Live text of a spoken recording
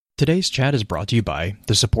Today's chat is brought to you by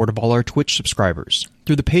the support of all our Twitch subscribers.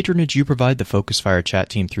 Through the patronage you provide the Focus Fire chat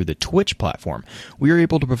team through the Twitch platform, we are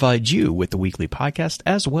able to provide you with the weekly podcast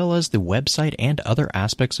as well as the website and other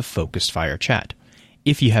aspects of Focus Fire chat.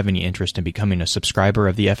 If you have any interest in becoming a subscriber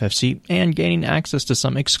of the FFC and gaining access to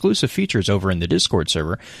some exclusive features over in the Discord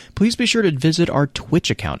server, please be sure to visit our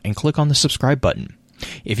Twitch account and click on the subscribe button.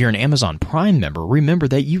 If you're an Amazon Prime member, remember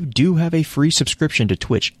that you do have a free subscription to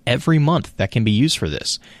Twitch every month that can be used for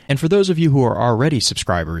this. And for those of you who are already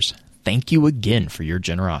subscribers, thank you again for your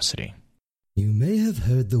generosity. You may have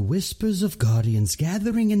heard the whispers of guardians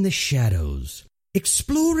gathering in the shadows,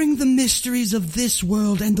 exploring the mysteries of this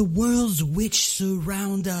world and the worlds which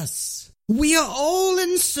surround us. We are all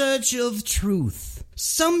in search of truth.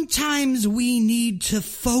 Sometimes we need to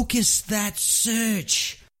focus that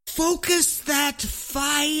search. Focus that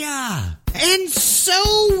fire. And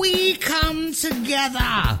so we come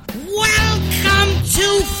together. Welcome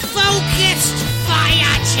to Focused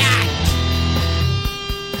Fire Chat.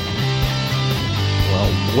 Well,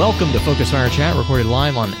 welcome to Focus Fire Chat, recorded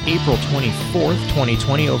live on April 24th,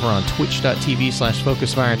 2020 over on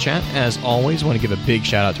twitch.tv/FocusFireChat. As always, I want to give a big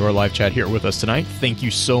shout out to our live chat here with us tonight. Thank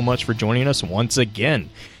you so much for joining us once again.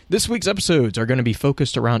 This week's episodes are going to be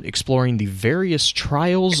focused around exploring the various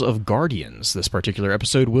trials of Guardians. This particular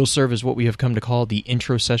episode will serve as what we have come to call the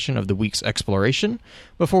intro session of the week's exploration.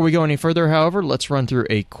 Before we go any further, however, let's run through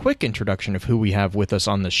a quick introduction of who we have with us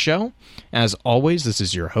on the show. As always, this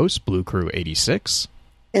is your host, Blue Crew 86.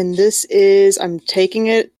 And I'm taking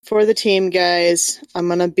it for the team, guys. I'm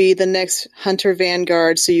going to be the next Hunter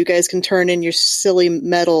Vanguard so you guys can turn in your silly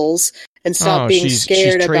medals and stop being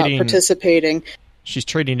scared about participating. She's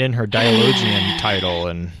trading in her Dialogian title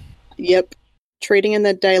and... Yep. Trading in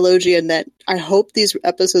that Dialogian that I hope these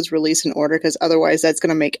episodes release in order, because otherwise that's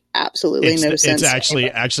going to make absolutely no sense. It's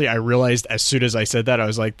actually, I realized as soon as I said that, I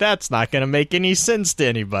was like, that's not going to make any sense to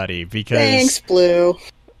anybody, because... Thanks, Blue.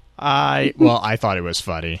 I thought it was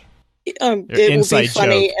funny. Inside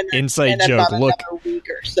joke. Inside joke. Look, a week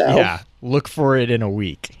or so. Yeah, look for it in a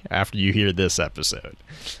week after you hear this episode.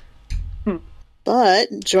 But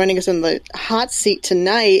joining us in the hot seat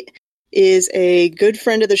tonight is a good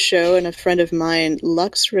friend of the show and a friend of mine,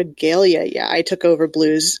 Lux Regalia. Yeah, I took over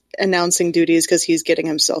Blue's announcing duties because he's getting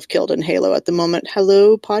himself killed in Halo at the moment.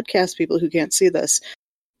 Hello, podcast people who can't see this.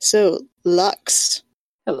 So, Lux.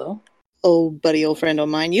 Hello. Old buddy, old friend of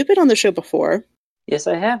mine. You've been on the show before. Yes,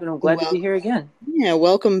 I have, and I'm glad to be here again. Yeah,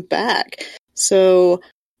 welcome back. So,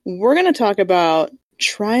 we're going to talk about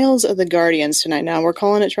Trials of the Guardians tonight. Now, we're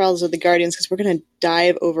calling it Trials of the Guardians because we're going to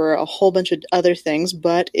dive over a whole bunch of other things,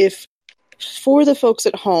 but for the folks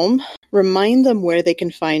at home, remind them where they can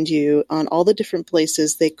find you on all the different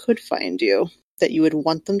places they could find you, that you would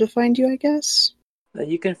want them to find you, I guess.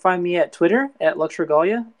 You can find me at Twitter, at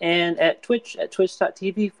LuxRegalia, and at Twitch, at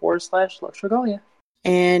twitch.tv/LuxRegalia.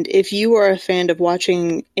 And if you are a fan of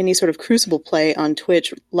watching any sort of Crucible play on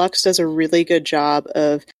Twitch, Lux does a really good job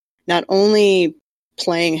of not only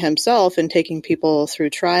playing himself and taking people through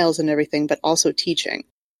trials and everything, but also teaching.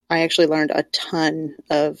 I actually learned a ton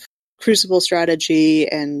of Crucible strategy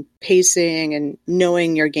and pacing and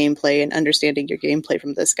knowing your gameplay and understanding your gameplay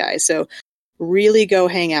from this guy. So really go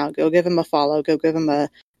hang out, go give him a follow, go give him a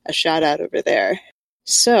shout out over there.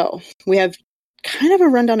 So we have kind of a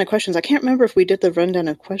rundown of questions. I can't remember if we did the rundown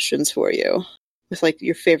of questions for you with like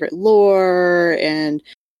your favorite lore and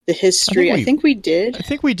the history. I think we did. I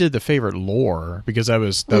think we did the favorite lore because that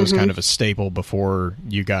was kind of a staple before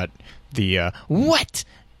you got the what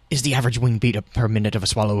is the average wing beat per minute of a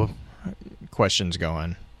swallow questions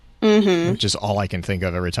going. Mm-hmm. Which is all I can think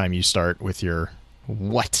of every time you start with your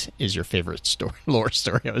what is your favorite lore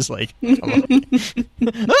story. I was like, come on.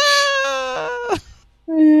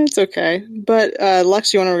 It's okay. But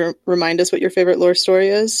Lux, you want to remind us what your favorite lore story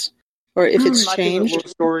is? Or if it's my changed? My favorite lore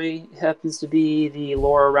story happens to be the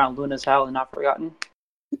lore around Luna's Howl and Not Forgotten.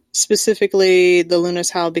 Specifically the Luna's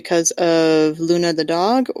Howl because of Luna the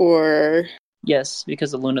dog, or? Yes,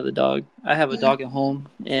 because of Luna the dog. I have a dog at home,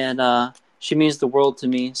 and she means the world to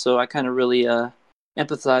me, so I kind of really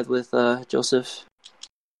empathize with Joseph.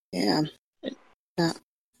 Yeah.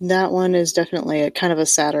 That one is definitely a kind of a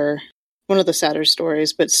sadder, one of the sadder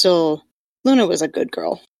stories, but still, Luna was a good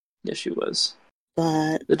girl. Yes, she was.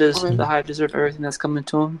 But the Hive deserve everything that's coming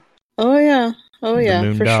to him. Oh yeah, the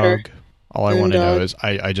moon for dog. Sure. All I want to know is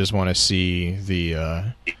I just want to see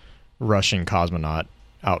the Russian cosmonaut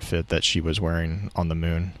outfit that she was wearing on the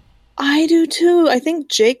moon. I do too. I think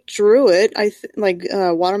Jake drew it.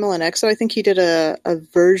 Watermelon Exo. I think he did a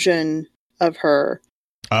version of her.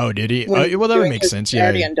 Oh, did he? Well, that would make sense. Yeah,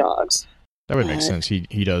 Guardian dogs. That would make sense.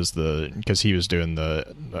 He does because he was doing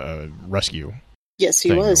the rescue. Yes,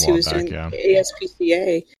 he was. He was doing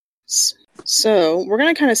ASPCA. So we're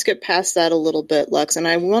going to kind of skip past that a little bit, Lux, and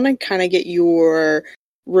I want to kind of get your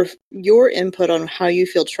input on how you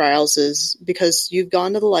feel Trials is, because you've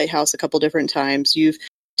gone to the Lighthouse a couple different times. You've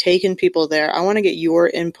taken people there. I want to get your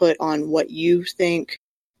input on what you think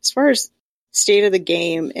as far as state of the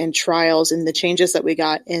game and Trials and the changes that we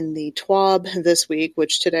got in the TWAB this week,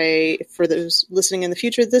 which today, for those listening in the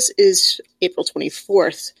future, this is April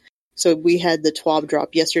 24th. So we had the TWAB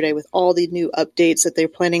drop yesterday with all the new updates that they're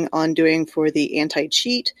planning on doing for the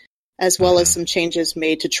anti-cheat, as well as some changes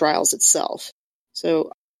made to Trials itself.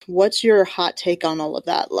 So what's your hot take on all of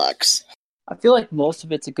that, Lux? I feel like most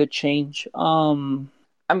of it's a good change. I'm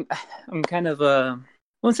kind of I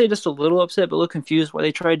wouldn't say just a little upset, but a little confused why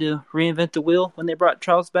they tried to reinvent the wheel when they brought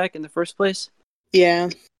Trials back in the first place. Yeah.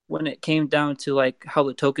 When it came down to like how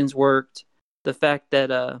the tokens worked, the fact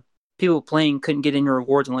that people playing couldn't get any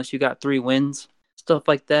rewards unless you got 3 wins, stuff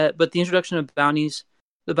like that. But the introduction of bounties,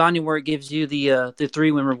 the bounty where it gives you the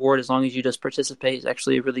 3-win reward as long as you just participate, is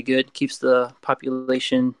actually really good. Keeps the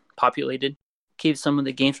population populated. Keeps some of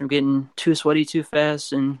the games from getting too sweaty too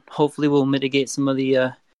fast, and hopefully will mitigate some of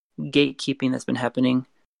the gatekeeping that's been happening,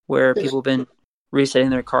 where people have been resetting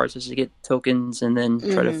their cards just to get tokens and then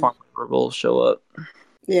try to farm rolls show up.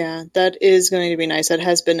 Yeah, that is going to be nice. That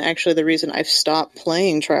has been actually the reason I've stopped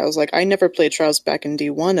playing Trials. Like, I never played Trials back in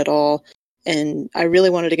D1 at all, and I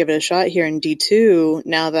really wanted to give it a shot here in D2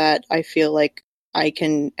 now that I feel like I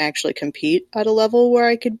can actually compete at a level where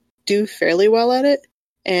I could do fairly well at it.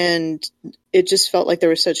 And it just felt like there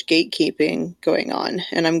was such gatekeeping going on.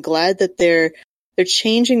 And I'm glad that they're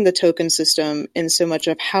changing the token system in so much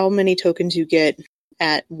of how many tokens you get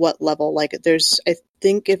at what level. Like, there's, I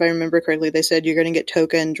think if I remember correctly, they said you're going to get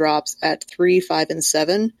token drops at 3, 5, and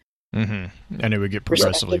 7. Mm-hmm. And it would get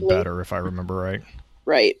progressively better if I remember right.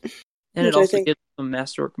 Right. And it also gets some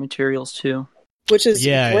masterwork materials too. Which is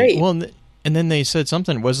great. Well, and then they said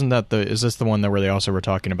something, wasn't that is this the one where they also were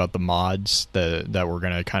talking about the mods that were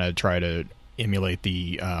going to kind of try to emulate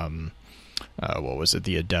the, what was it,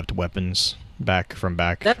 the adept weapons back?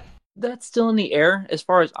 That's still in the air, as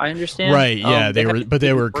far as I understand. Right, yeah, they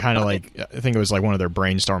were kind of like, I think it was like one of their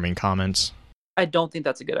brainstorming comments. I don't think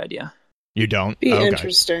that's a good idea. You don't? Be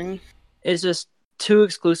interesting. It's just too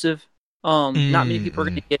exclusive. Not many people are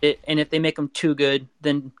going to get it, and if they make them too good,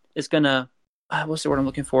 then it's going to, what's the word I'm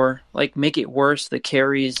looking for? Like, make it worse, the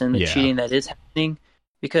carries and the cheating that is happening.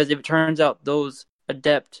 Because if it turns out those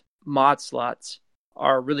adept mod slots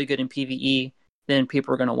are really good in PvE, then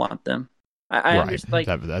people are going to want them. I understand, like,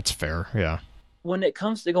 that's fair, yeah. When it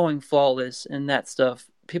comes to going flawless and that stuff,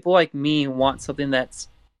 people like me want something that's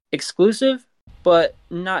exclusive, but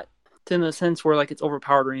not in the sense where like it's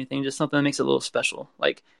overpowered or anything, just something that makes it a little special.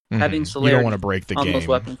 Like having celerity, you don't want to break the on game. Those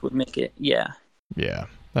weapons would make it, yeah,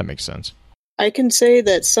 that makes sense. I can say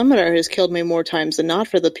that Summoner has killed me more times than not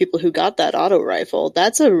for the people who got that auto rifle.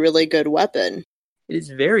 That's a really good weapon. It is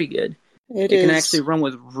very good. It can actually run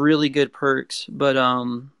with really good perks, but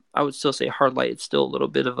I would still say hard light is still a little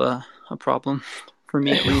bit of a problem for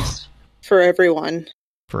me, at least. For everyone.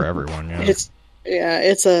 Yeah.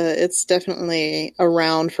 It's definitely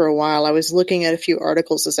around for a while. I was looking at a few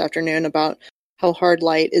articles this afternoon about how hard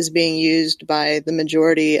light is being used by the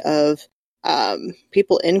majority of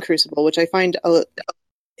people in Crucible, which I find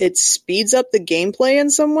it speeds up the gameplay in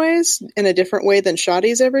some ways in a different way than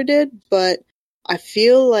Shoddy's ever did, but I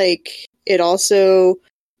feel like it also,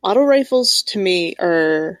 auto rifles to me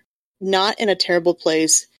are not in a terrible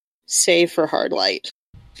place, save for hard light.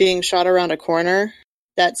 Being shot around a corner,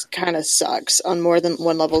 that kind of sucks on more than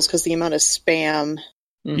one levels because the amount of spam.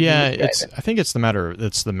 Yeah, I think it's the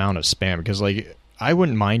amount of spam, because like I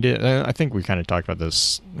wouldn't mind it. I think we kind of talked about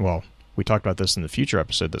this. Well, we talked about this in the future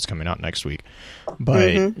episode that's coming out next week.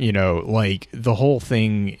 But you know, like the whole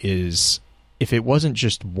thing is, if it wasn't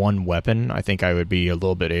just one weapon, I think I would be a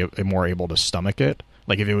little bit more able to stomach it.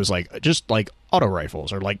 Like if it was like just like auto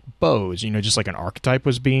rifles or like bows, you know, just like an archetype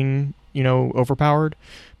was being, you know, overpowered.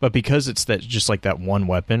 But because it's that just like that one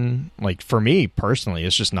weapon, like for me personally,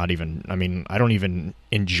 it's just not even, I mean, I don't even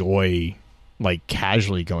enjoy like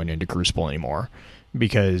casually going into Crucible anymore,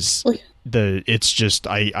 because it's just,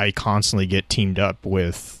 I constantly get teamed up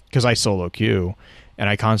with, because I solo queue, and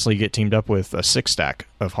I constantly get teamed up with a 6-stack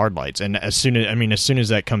of hard lights. And as soon as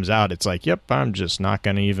that comes out, it's like, yep, I'm just not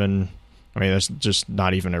going to even, I mean, there's just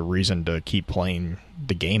not even a reason to keep playing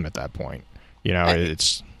the game at that point. You know,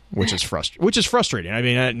 it's, which is frustrating. I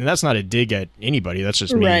mean, and that's not a dig at anybody. That's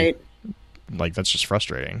just me. Right. Like, that's just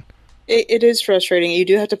frustrating. It is frustrating. You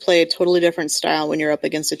do have to play a totally different style when you're up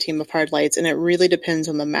against a team of hard lights, and it really depends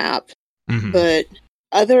on the map. Mhm. But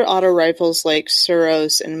other auto rifles like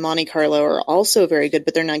Suros and Monte Carlo are also very good,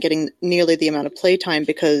 but they're not getting nearly the amount of playtime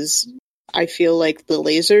because I feel like the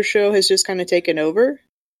laser show has just kind of taken over.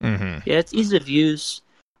 Mhm. Yeah, it's ease of use.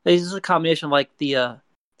 This is a combination of like the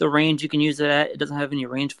range you can use it at. It doesn't have any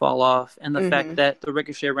range fall off, and the fact that the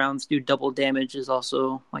ricochet rounds do double damage is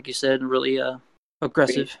also, like you said, really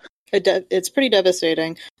aggressive. It's pretty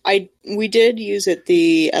devastating. We did use it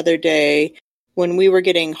the other day when we were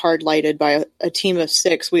getting hard lighted by a team of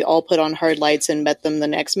 6. We all put on hard lights and met them the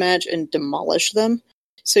next match and demolished them.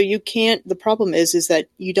 So you can't. The problem is that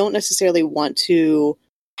you don't necessarily want to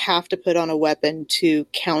have to put on a weapon to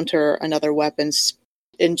counter another weapon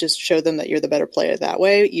and just show them that you're the better player that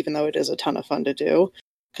way, even though it is a ton of fun to do.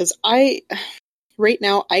 Because right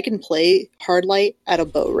now, I can play hard light at a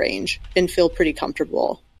bow range and feel pretty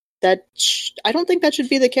comfortable. I don't think that should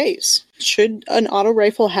be the case. Should an auto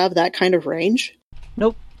rifle have that kind of range?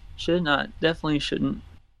 Nope, should not. Definitely shouldn't.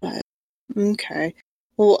 Okay.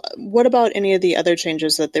 Well, what about any of the other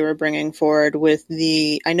changes that they were bringing forward with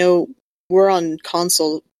I know we're on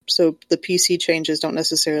console, so the PC changes don't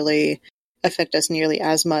necessarily affect us nearly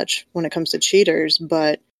as much when it comes to cheaters,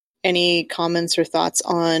 but any comments or thoughts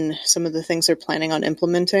on some of the things they're planning on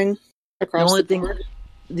implementing across the board?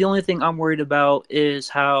 The only thing I'm worried about is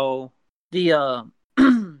how when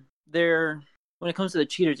it comes to the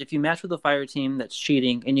cheaters, if you match with a fire team that's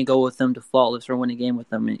cheating and you go with them to flawless or win a game with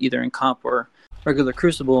them, either in comp or regular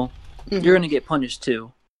Crucible, you're going to get punished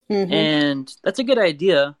too. And that's a good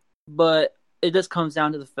idea, but it just comes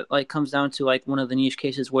down to one of the niche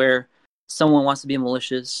cases where someone wants to be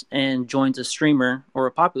malicious and joins a streamer or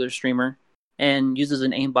a popular streamer and uses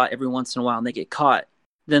an aimbot every once in a while and they get caught.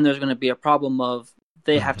 Then there's going to be a problem of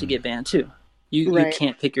they have to get banned too. You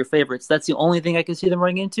can't pick your favorites. That's the only thing I can see them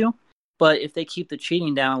running into. But if they keep the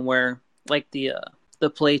cheating down, where like the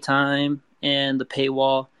playtime and the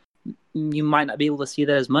paywall, you might not be able to see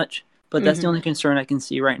that as much. But that's the only concern I can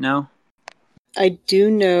see right now. I do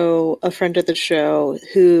know a friend of the show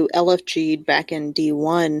who LFG'd back in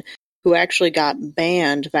D1, who actually got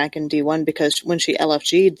banned back in D1 because when she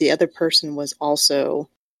LFG'd, the other person was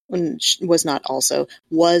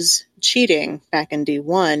cheating back in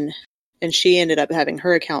D1, and she ended up having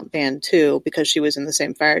her account banned too because she was in the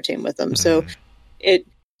same fire team with them. So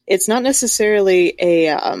it's not necessarily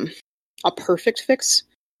a perfect fix,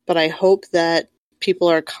 but I hope that people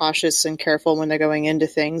are cautious and careful when they're going into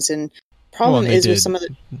things. And problem is with some of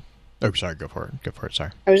the... Oh, sorry, go for it,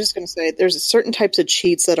 sorry. I was just going to say, there's certain types of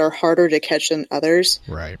cheats that are harder to catch than others.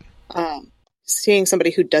 Right. Seeing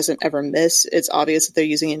somebody who doesn't ever miss, it's obvious that they're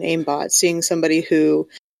using an aimbot. Seeing somebody who...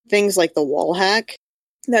 Things like the wall hack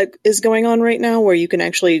that is going on right now, where you can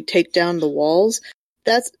actually take down the walls,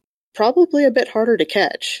 that's probably a bit harder to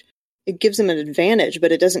catch. It gives them an advantage,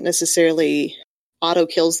 but it doesn't necessarily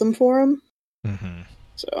auto-kills them for them.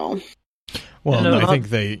 So... Well, no, I think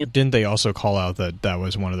they also call out that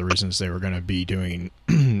was one of the reasons they were going to be doing.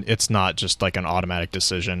 It's not just like an automatic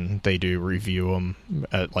decision. They do review them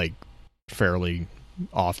at like fairly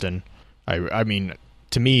often. I mean,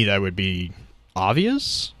 to me, that would be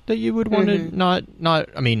obvious that you would want to not.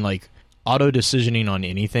 I mean, like auto decisioning on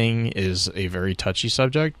anything is a very touchy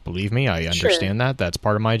subject. Believe me, I understand that. That's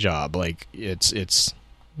part of my job. Like it's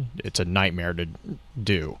a nightmare to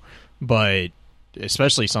do, but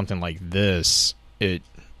especially something like this, I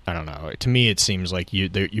don't know. To me, it seems like you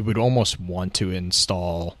would almost want to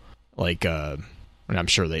install like and I'm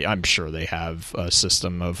sure they have a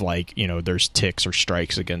system of like, you know, there's ticks or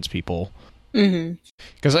strikes against people.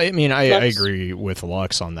 Because I mean, I agree with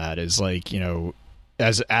Lux on that. Is like, you know,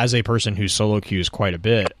 as a person who solo queues quite a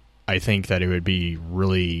bit, I think that it would be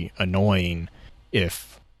really annoying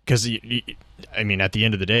because I mean, at the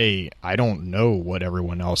end of the day, I don't know what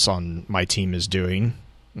everyone else on my team is doing.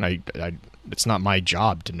 It's not my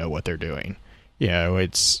job to know what they're doing. You know,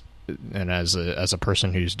 and as a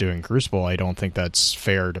person who's doing Crucible, I don't think that's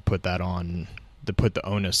fair to put the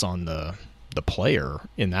onus on the player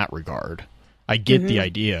in that regard. I get the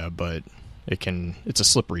idea, but it's a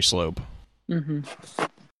slippery slope.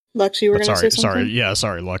 Lux, you were going to say something?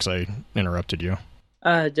 Sorry, Lux, I interrupted you.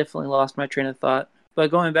 I definitely lost my train of thought. But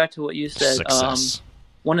going back to what you said,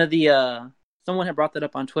 one of the someone had brought that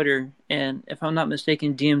up on Twitter, and if I'm not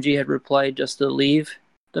mistaken, DMG had replied just to leave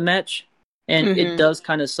the match, and it does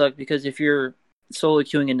kind of suck because if you're solo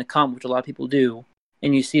queuing into comp, which a lot of people do,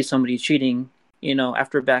 and you see somebody cheating, you know,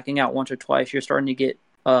 after backing out once or twice, you're starting to get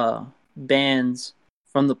bans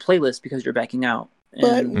from the playlist because you're backing out.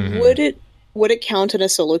 But would it count in a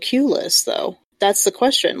solo queue list though? that's the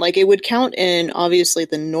question. Like, it would count in, obviously,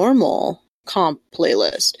 the normal comp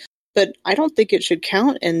playlist, but I don't think it should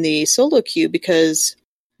count in the solo queue because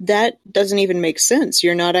that doesn't even make sense.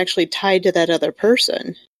 You're not actually tied to that other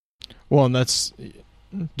person. Well, and that's...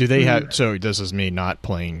 Do they have... So this is me not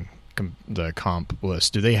playing the comp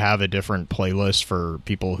list. Do they have a different playlist for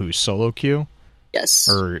people who solo queue? Yes.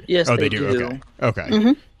 Or yes, they do. Okay.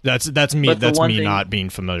 Mm-hmm. That's me. But That's me thing, not being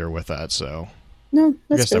familiar with that. So no,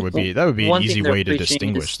 I guess that would be an one easy way to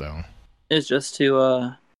distinguish, though. Is just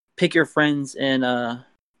to pick your friends and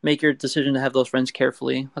make your decision to have those friends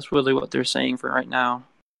carefully. That's really what they're saying for right now.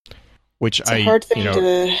 Which it's a hard thing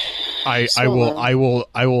to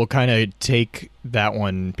I will kind of take that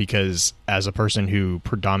one because as a person who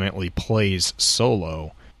predominantly plays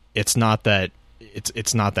solo, it's not that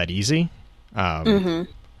easy. And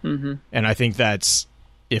I think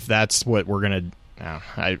if that's what we're gonna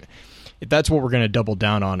double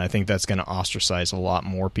down on, I think that's gonna ostracize a lot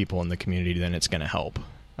more people in the community than it's gonna help.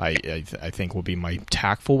 I think will be my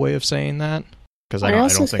tactful way of saying that because I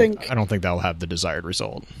don't think that'll have the desired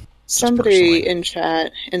result. Somebody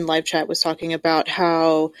in live chat was talking about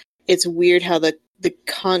how it's weird how the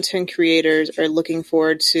content creators are looking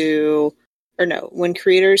forward to, or no, when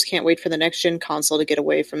creators can't wait for the next gen console to get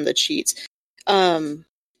away from the cheats.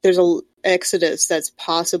 There's a exodus that's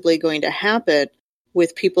possibly going to happen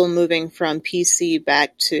with people moving from PC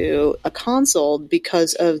back to a console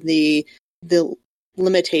because of the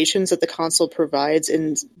limitations that the console provides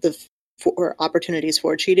in for opportunities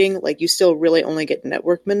for cheating. Like, you still really only get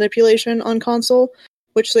network manipulation on console,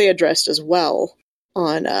 which they addressed as well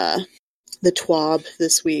on the TWAB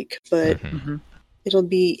this week. But it'll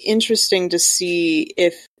be interesting to see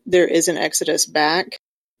if there is an exodus back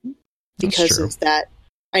because of that.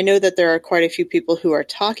 I know that there are quite a few people who are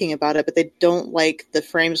talking about it, but they don't like the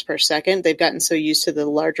frames per second. They've gotten so used to the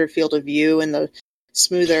larger field of view and the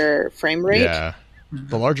smoother frame rate. Yeah,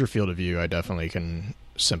 the larger field of view I definitely can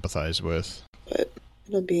sympathize with. But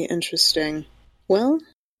it'll be interesting. Well,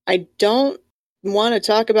 I don't want to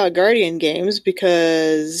talk about Guardian games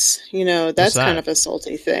because, that's kind of a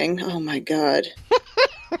salty thing. Oh my god.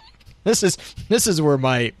 This is where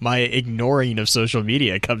my ignoring of social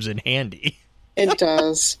media comes in handy. It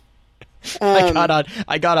does.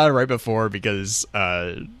 I got on right before because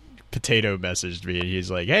Potato messaged me and he's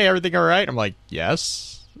like, "Hey, everything all right?" I'm like,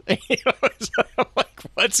 "Yes." I'm like,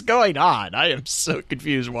 "What's going on?" I am so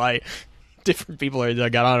confused why different people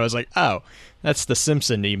got on. I was like, "Oh, that's the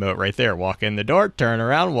Simpson emote right there. Walk in the door, turn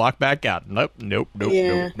around, walk back out." Nope.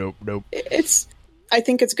 I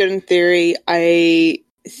think it's good in theory. I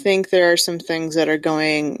think there are some things that are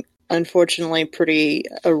going, unfortunately, pretty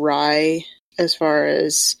awry as far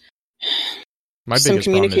as some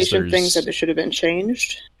communication things that should have been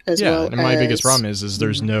changed. My biggest problem is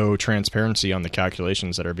there's no transparency on the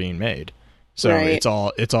calculations that are being made. So it's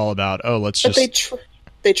all about let's just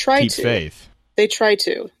they try keep to faith. They try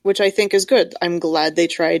to, which I think is good. I'm glad they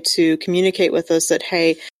tried to communicate with us that,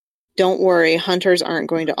 hey, don't worry, hunters aren't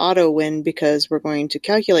going to auto win because we're going to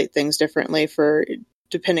calculate things differently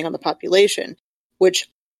depending on the population,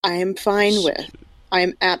 which I am fine with. I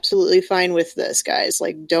am absolutely fine with this, guys.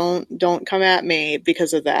 Like, don't come at me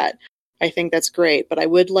because of that. I think that's great, but I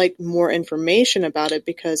would like more information about it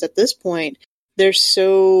because at this point, there's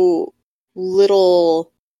so little.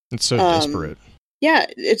 It's so disparate. Yeah,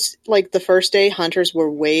 it's like the first day, hunters were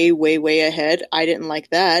way, way, way ahead. I didn't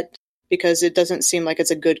like that because it doesn't seem like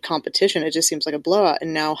it's a good competition. It just seems like a blowout.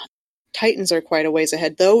 And now Titans are quite a ways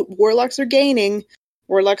ahead, though Warlocks are gaining.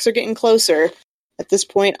 Warlocks are getting closer. At this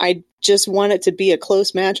point, I just want it to be a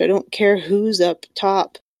close match. I don't care who's up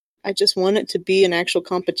top. I just want it to be an actual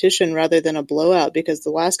competition rather than a blowout because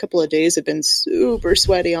the last couple of days have been super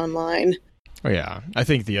sweaty online. Oh, yeah. I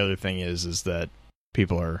think the other thing is that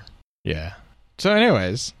people are... Yeah. So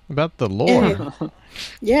anyways, about the lore.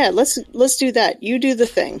 Yeah, let's do that. You do the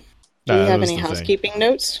thing. Do you have any housekeeping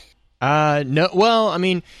notes? No. Well, I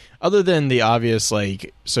mean, other than the obvious,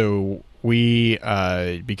 so we,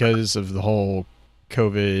 because of the whole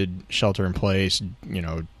COVID shelter in place,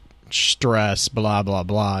 stress, blah, blah,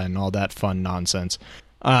 blah, and all that fun nonsense.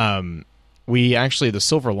 We actually, the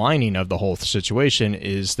silver lining of the whole situation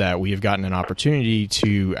is that we have gotten an opportunity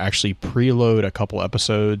to actually preload a couple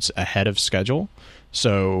episodes ahead of schedule.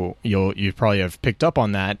 So you probably have picked up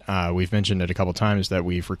on that. We've mentioned it a couple times that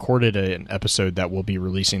we've recorded an episode that we'll be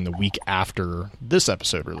releasing the week after this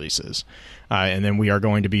episode releases. And then we are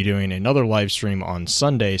going to be doing another live stream on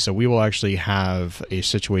Sunday. So we will actually have a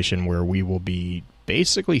situation where we will be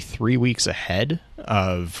basically 3 weeks ahead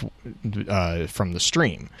of from the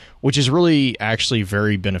stream, which is really actually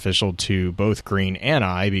very beneficial to both Green and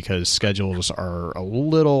I, because schedules are a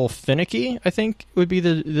little finicky, I think would be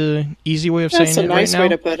the easy way of saying it right now. That's a nice way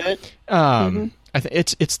to put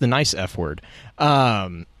it. It's the nice F word.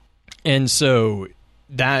 And so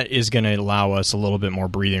that is going to allow us a little bit more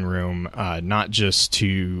breathing room, not just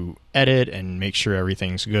to edit and make sure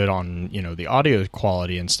everything's good on, the audio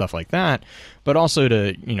quality and stuff like that, but also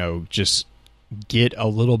to, just get a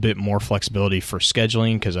little bit more flexibility for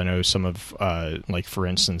scheduling, because I know some of, like, for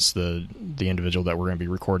instance, the individual that we're going to be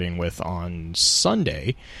recording with on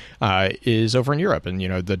Sunday is over in Europe, and,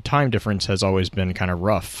 the time difference has always been kind of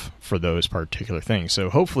rough for those particular things. So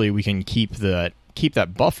hopefully we can keep that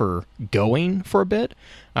buffer going for a bit,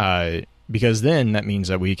 because then that means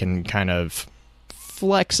that we can kind of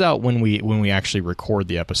flex out when we actually record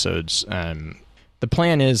the episodes. The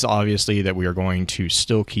plan is obviously that we are going to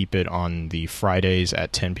still keep it on the Fridays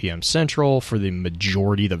at 10 p.m. Central for the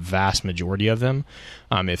vast majority of them.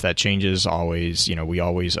 If that changes, always, we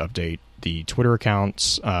always update the Twitter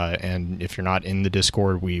accounts, and if you're not in the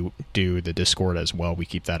Discord, we do the Discord as well. We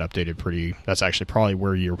keep that updated that's actually probably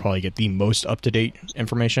where you'll probably get the most up-to-date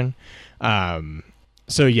information.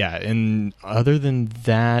 So yeah, and other than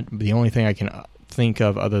that, the only thing I can think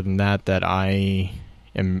of other than that I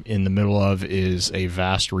am in the middle of is a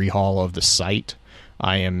vast rehaul of the site.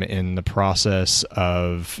 I am in the process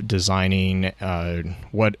of designing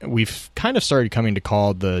what we've kind of started coming to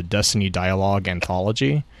call the Destiny Dialogue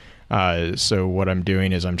Anthology. So what I'm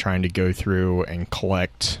doing is I'm trying to go through and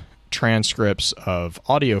collect transcripts of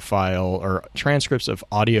transcripts of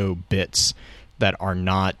audio bits that are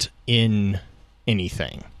not in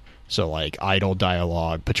anything. So like idle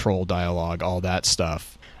dialogue, patrol dialogue, all that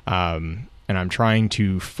stuff. And I'm trying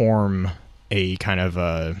to form a kind of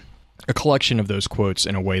a collection of those quotes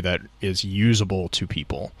in a way that is usable to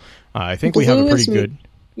people. I think we have a pretty good...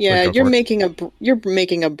 Yeah, you're making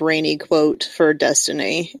a brainy quote for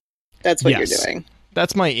Destiny. That's what you're doing.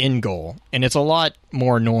 That's my end goal, and it's a lot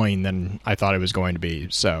more annoying than I thought it was going to be,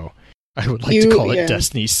 so I would like to call it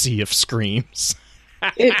Destiny's Sea of Screams.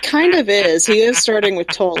 It kind of is. He is starting with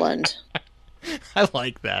Toland. I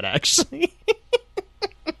like that, actually.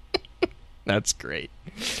 That's great.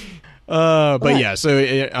 But yeah, so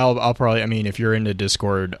I'll probably, if you're into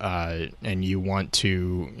Discord and you want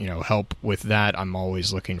to, help with that, I'm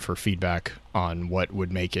always looking for feedback on what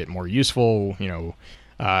would make it more useful.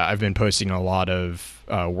 I've been posting a lot of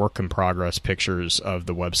work in progress pictures of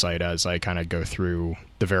the website as I kind of go through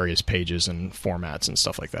the various pages and formats and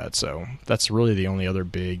stuff like that. So that's really the only other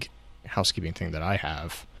big housekeeping thing that I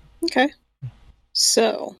have. Okay.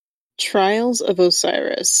 So, Trials of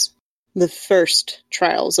Osiris. The first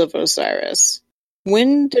Trials of Osiris.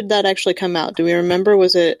 When did that actually come out? Do we remember?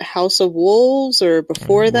 Was it House of Wolves or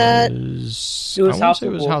before that? It was House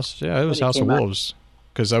of Wolves. It was House of Wolves.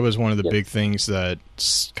 Because that was one of the big things that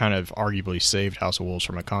kind of arguably saved House of Wolves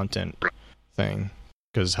from a content thing.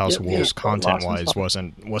 Because House of Wolves, content-wise,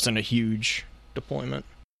 wasn't a huge deployment.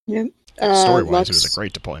 Yep. Story-wise, it was a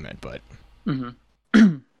great deployment, but...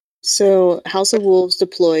 Mm-hmm. So, House of Wolves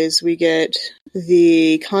deploys. We get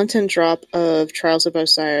the content drop of Trials of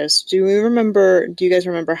Osiris. Do you guys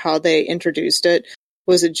remember how they introduced it?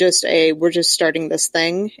 Was it just we're just starting this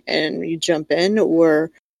thing and you jump in,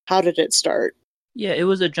 or how did it start? Yeah, it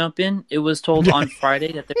was a jump in. It was told on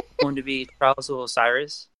Friday that there was going to be Trials of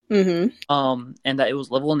Osiris. Mm-hmm. And that it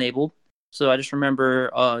was level enabled. So I just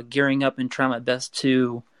remember gearing up and trying my best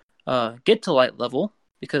to get to light level.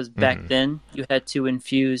 Because back then, you had to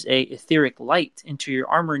infuse a etheric light into your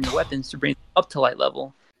armor and your weapons to bring them up to light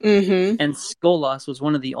level. Mm-hmm. And Skolas was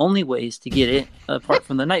one of the only ways to get it, apart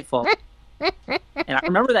from the Nightfall. And I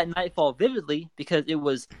remember that Nightfall vividly, because it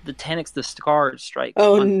was the Taniks the Scar strike.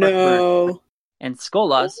 Oh, no. And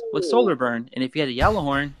Skolas was Solar Burn. And if you had a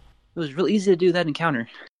Yellowhorn, it was real easy to do that encounter.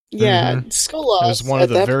 Yeah, Skolas. It was one of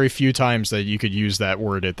the very few times that you could use that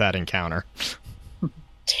word at that encounter.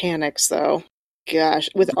 Taniks, though. Gosh,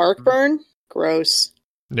 with Arcburn? Gross.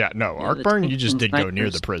 Yeah, no, Arcburn, you just did go near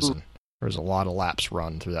the prison. There's a lot of laps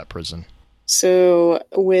run through that prison. So,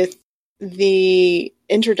 with the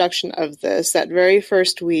introduction of this, that very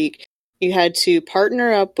first week, you had to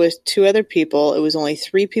partner up with 2 other people. It was only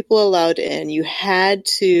 3 people allowed in. You had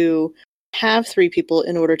to have 3 people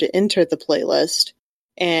in order to enter the playlist.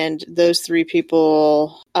 And those 3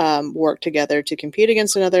 people worked together to compete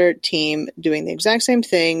against another team, doing the exact same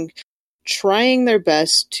thing, trying their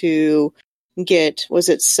best to get, was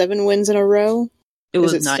it 7 wins in a row? It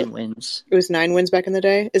was it 9 wins. It was 9 wins back in the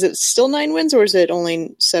day? Is it still 9 wins, or is it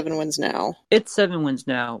only 7 wins now? It's 7 wins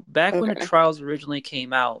now. Back when the Okay. trials originally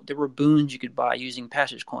came out, there were boons you could buy using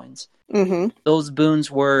passage coins. Mm-hmm. Those boons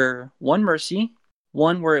were 1 mercy,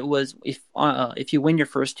 one where it was if you win your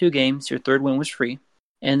first 2 games, your third win was free,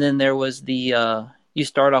 and then there was the you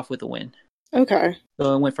start off with a win. Okay.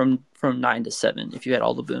 So it went from 9 to 7 if you had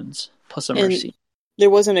all the boons plus a And mercy. there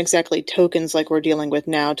wasn't exactly tokens like we're dealing with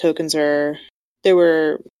now. There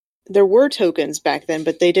were tokens back then,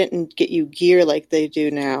 but they didn't get you gear like they do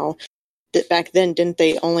now. Back then, didn't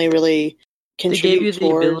they only really They contribute gave you the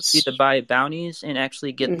towards... ability to buy bounties and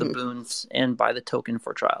actually get the Mhm. boons and buy the token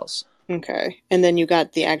for trials. Okay. And then you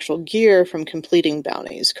got the actual gear from completing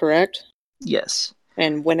bounties, correct? Yes.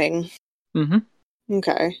 And winning. Mm-hmm.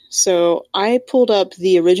 Okay. So I pulled up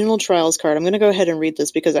the original trials card. I'm going to go ahead and read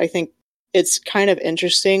this because I think it's kind of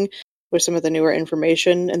interesting with some of the newer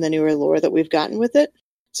information and the newer lore that we've gotten with it.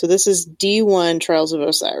 So this is D1 Trials of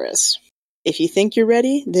Osiris. If you think you're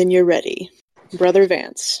ready, then you're ready. Brother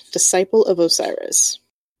Vance, disciple of Osiris.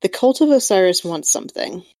 The cult of Osiris wants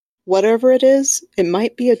something. Whatever it is, it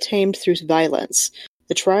might be attained through violence.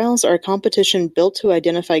 The trials are a competition built to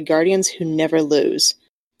identify guardians who never lose.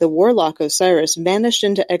 The warlock Osiris vanished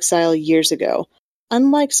into exile years ago.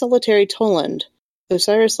 Unlike solitary Toland,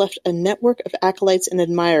 Osiris left a network of acolytes and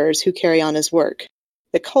admirers who carry on his work.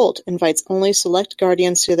 The cult invites only select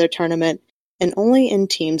guardians to their tournament, and only in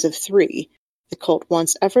teams of 3. The cult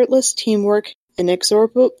wants effortless teamwork,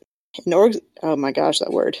 inexorable... oh my gosh,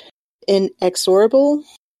 that word. Inexorable?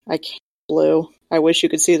 I can't... Blue. I wish you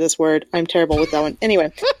could see this word. I'm terrible with that one.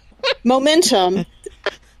 Anyway. Momentum.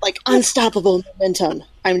 Like unstoppable momentum.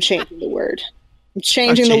 I'm changing the word. I'm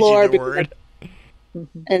changing the lore because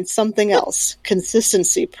and something else.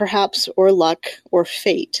 Consistency, perhaps, or luck, or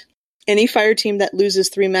fate. Any fire team that loses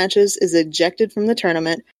 3 matches is ejected from the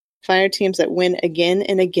tournament. Fire teams that win again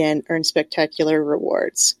and again earn spectacular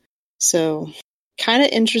rewards. So, kind of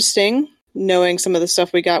interesting, knowing some of the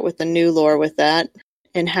stuff we got with the new lore with that,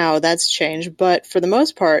 and how that's changed. But for the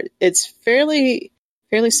most part, it's fairly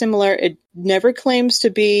similar. It never claims to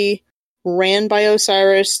be ran by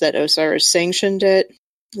Osiris, that Osiris sanctioned it,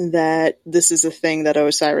 that this is a thing that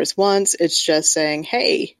Osiris wants. It's just saying,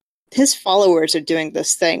 hey, his followers are doing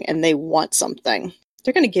this thing and they want something.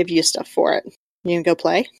 They're going to give you stuff for it. You can go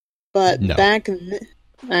play. But No.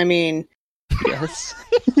 I mean, Yes.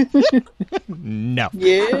 No.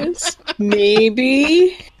 yes,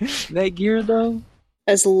 maybe. That gear, though?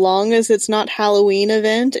 As long as it's not Halloween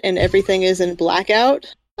event and everything is in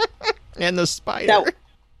blackout. And the spider.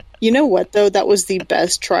 You know what, though? That was the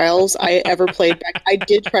best Trials I ever played back. I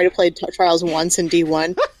did try to play Trials once in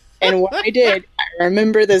D1. And what I did, I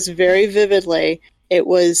remember this very vividly. It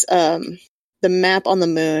was the map on the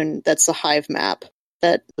moon. That's the Hive map.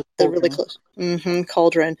 That the really close.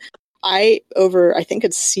 Cauldron. I think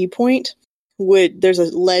it's Sea Point. There's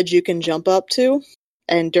a ledge you can jump up to.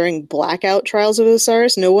 And during blackout Trials of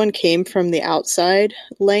Osiris, no one came from the outside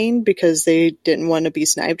lane because they didn't want to be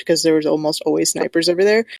sniped because there was almost always snipers over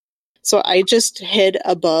there. So I just hid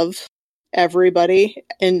above everybody,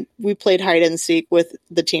 and we played hide and seek with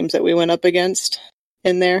the teams that we went up against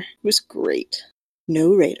in there. It was great.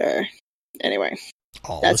 No radar. Anyway,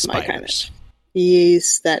 All that's the my kind of... spiders.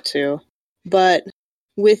 Yes, that too. But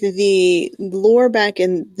with the lore back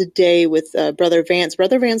in the day with Brother Vance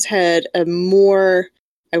had a more,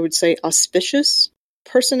 I would say, auspicious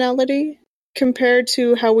personality compared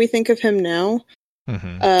to how we think of him now.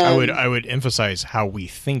 Mm-hmm. I would emphasize how we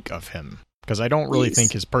think of him, because I don't really Yes.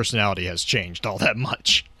 think his personality has changed all that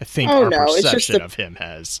much. I think Oh, our no, it's just perception of him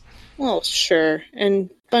has. Well, sure. And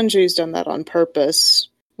Bungie's done that on purpose,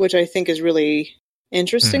 which I think is really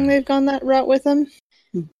interesting they've gone that route with him.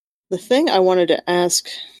 The thing I wanted to ask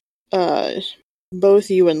both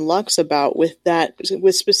you and Lux about with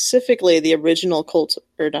specifically the original cult,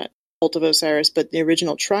 or not Cult of Osiris, but the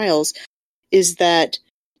original Trials, is that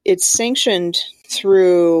it's sanctioned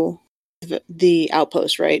through the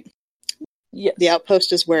Outpost, right? Yes. The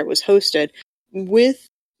Outpost is where it was hosted. With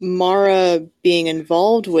Mara being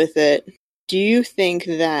involved with it, do you think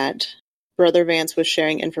that Brother Vance was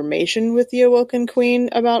sharing information with the Awoken Queen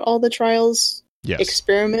about all the Trials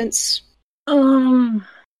experiments?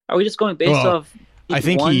 Are we just going based off? I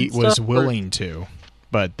think he was stuff, willing to,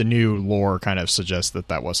 but the new lore kind of suggests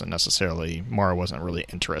that wasn't necessarily. Mara wasn't really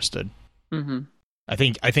interested. Mm-hmm.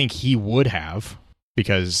 I think he would have,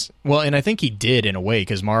 because, well, and I think he did in a way,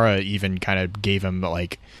 because Mara even kind of gave him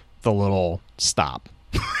like the little stop.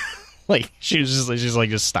 Like she's like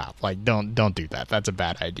just stop, like don't do that, that's a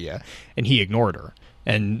bad idea, and he ignored her.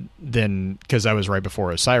 And then, because I was right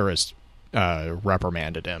before Osiris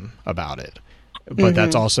reprimanded him about it. But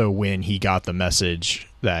that's also when he got the message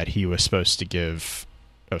that he was supposed to give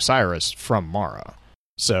Osiris from Mara.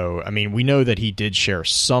 So, I mean, we know that he did share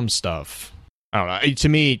some stuff. I don't know. To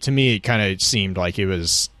me, it kind of seemed like he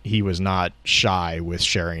was not shy with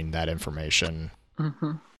sharing that information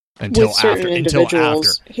until with certain after.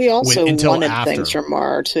 Individuals. He also wanted after. Things from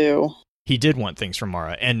Mara too. He did want things from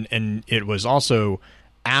Mara, and it was also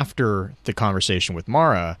after the conversation with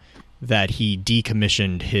Mara that he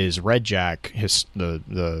decommissioned his Redjack, the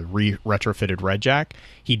retrofitted Redjack.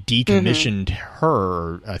 He decommissioned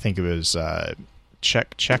her. I think it was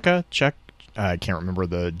Cheka. I can't remember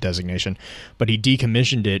the designation, but he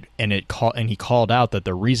decommissioned it, and he called out that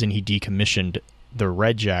the reason he decommissioned the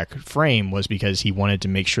Redjack frame was because he wanted to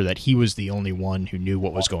make sure that he was the only one who knew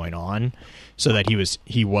what was going on, so that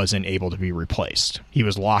he wasn't able to be replaced. He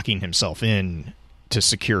was locking himself in to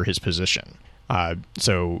secure his position.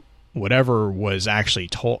 So whatever was actually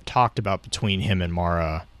talked about between him and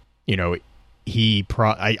Mara, you know,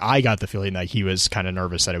 I got the feeling that he was kind of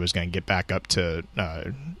nervous that it was going to get back up to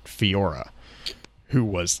Fiora, who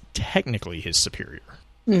was technically his superior.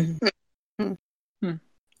 I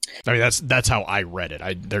mean, that's how I read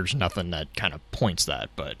it. There's nothing that kind of points that,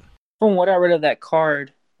 but from what I read of that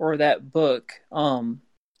card or that book,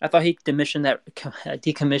 I thought he decommissioned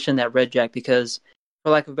that Redjack because,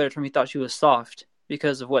 for lack of a better term, he thought she was soft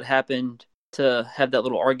because of what happened to have that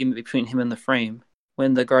little argument between him and the frame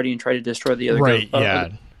when the Guardian tried to destroy the other. Right?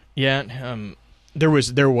 Yeah. There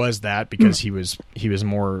was that because he was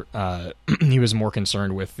more he was more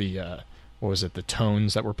concerned with the what was it, the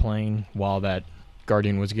tones that were playing while that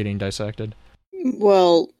Guardian was getting dissected.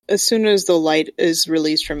 Well, as soon as the light is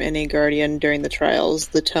released from any Guardian during the trials,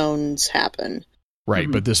 the tones happen. Right,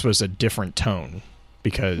 but this was a different tone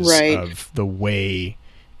because of the way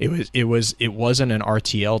it wasn't an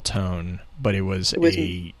RTL tone, but it was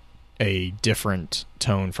a different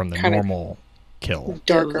tone from the normal kill.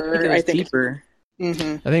 Darker, I think. Deeper.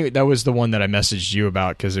 Mm-hmm. I think that was the one that I messaged you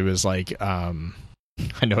about because it was like, I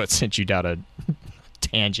know it sent you down a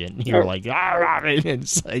tangent. You were like,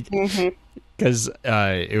 it's like, because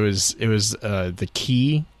it was the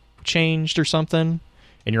key changed or something,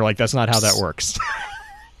 and you're like, that's not how that works.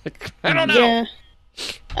 I don't know. Yeah,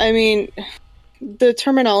 I mean, the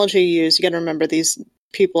terminology used, you got to remember these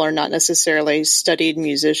people are not necessarily studied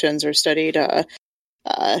musicians or studied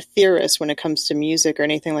theorists when it comes to music or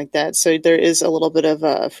anything like that. So there is a little bit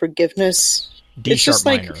of forgiveness. D sharp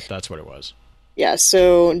minor, that's what it was. Yeah,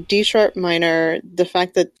 so D sharp minor, the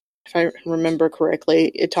fact that, if I remember correctly,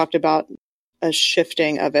 it talked about a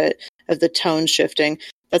shifting of the tone shifting.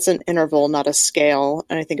 That's an interval, not a scale,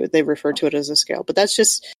 and I think they refer to it as a scale. But that's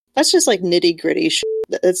just like nitty gritty shit.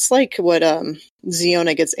 It's like what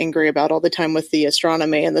Ziona gets angry about all the time with the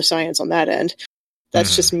astronomy and the science on that end.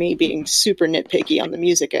 That's just me being super nitpicky on the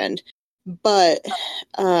music end. But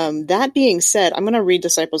that being said, I'm going to read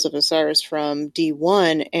Disciples of Osiris from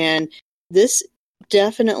D1, and this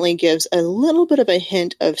definitely gives a little bit of a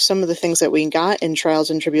hint of some of the things that we got in Trials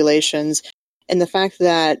and Tribulations, and the fact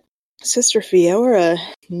that Sister Fiora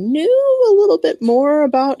knew a little bit more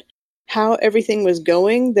about how everything was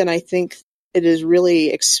going than I think it is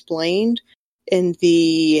really explained in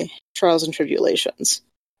the Trials and Tribulations.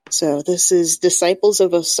 So this is Disciples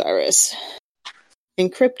of Osiris.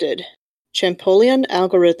 Encrypted. Champollion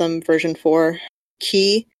Algorithm version 4.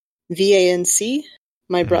 Key VANC.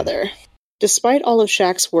 My brother. Despite all of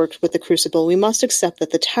Shax's work with the Crucible, we must accept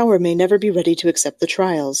that the Tower may never be ready to accept the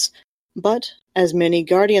trials. But, as many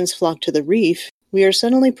Guardians flock to the reef, we are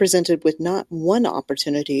suddenly presented with not one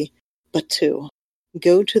opportunity, but two.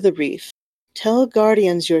 Go to the reef. Tell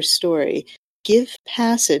Guardians your story. Give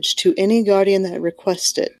passage to any Guardian that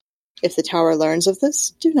requests it. If the Tower learns of this,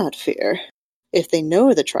 do not fear. If they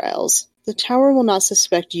know the trials, the Tower will not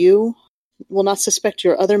suspect your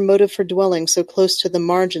other motive for dwelling so close to the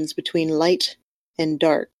margins between light and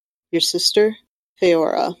dark. Your sister,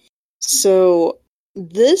 Fiora. So,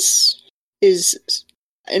 this is,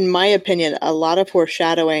 in my opinion, a lot of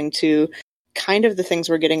foreshadowing to kind of the things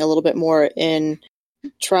we're getting a little bit more in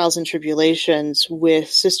Trials and Tribulations with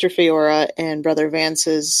Sister Fiora and Brother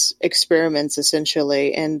Vance's experiments,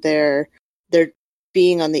 essentially, and their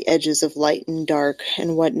being on the edges of light and dark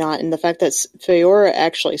and whatnot, and the fact that Fiora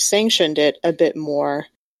actually sanctioned it a bit more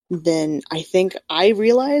than I think I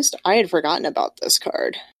realized. I had forgotten about this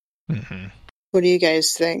card. Mm-hmm. What do you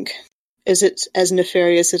guys think? Is it as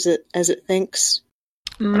nefarious as it thinks?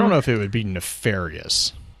 I don't know if it would be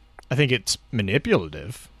nefarious. I think it's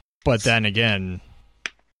manipulative, but then again,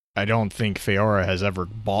 I don't think Fiora has ever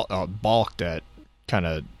balked at kind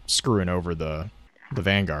of screwing over the the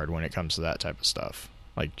Vanguard when it comes to that type of stuff.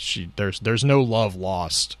 Like there's no love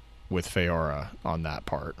lost with Feora on that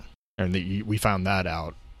part, and we found that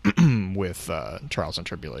out with Trials and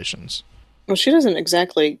Tribulations. Well, she doesn't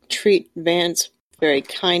exactly treat Vance very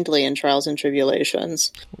kindly in Trials and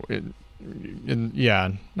Tribulations.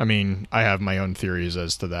 Yeah, I mean, I have my own theories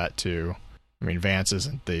as to that too. I mean, Vance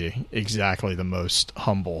isn't exactly the most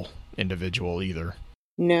humble individual either.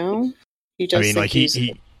 No, he does. I mean, like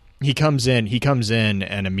he comes in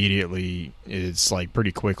and immediately is like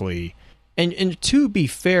pretty quickly. And to be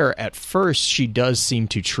fair, at first she does seem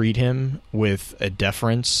to treat him with a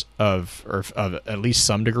deference of at least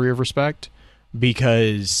some degree of respect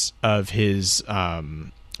because of his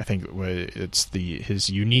I think it's his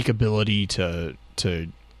unique ability to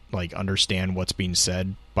like understand what's being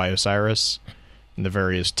said by Osiris in the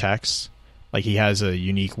various texts. Like he has a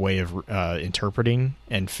unique way of interpreting,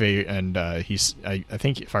 and he's I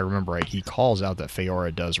think if I remember right, he calls out that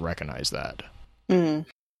Feora does recognize that. Mm.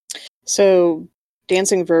 So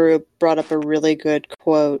Dancing Vuru brought up a really good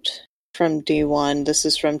quote from D1. This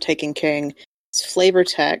is from Taken King. It's flavor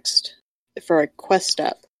text for a quest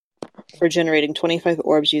step for generating 25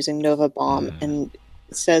 orbs using Nova Bomb, and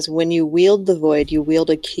it says, when you wield the void, you wield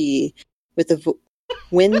a key.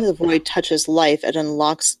 When the void touches life, it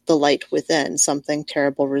unlocks the light within. Something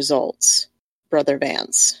terrible results. Brother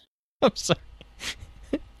Vance. I'm sorry.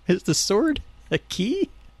 Is the sword a key?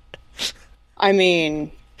 I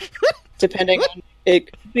mean, depending on...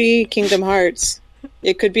 It could be Kingdom Hearts.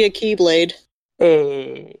 It could be a Keyblade.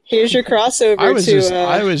 Here's your crossover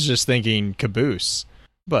I was just thinking caboose.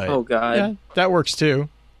 But oh god, yeah, that works too.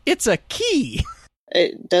 It's a key.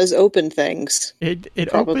 It does open things. It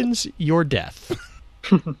opens your death.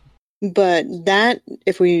 But that,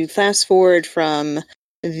 if we fast forward from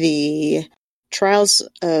the Trials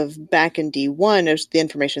of back in D1, there's the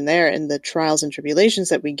information there, and the Trials and Tribulations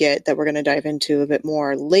that we get that we're going to dive into a bit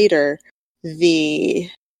more later, the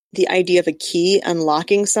idea of a key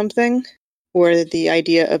unlocking something, or the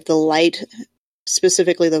idea of the light,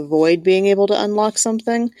 specifically the void, being able to unlock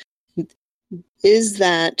something, is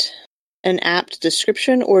that an apt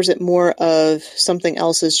description, or is it more of something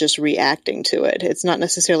else is just reacting to it? It's not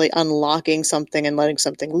necessarily unlocking something and letting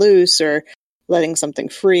something loose or letting something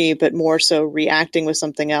free, but more so reacting with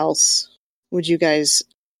something else. Would you guys,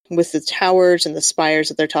 with the towers and the spires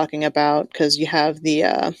that they're talking about, because you have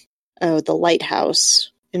the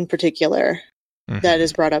lighthouse in particular, that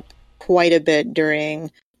is brought up quite a bit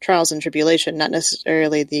during Trials and Tribulation, not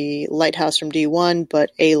necessarily the lighthouse from D1,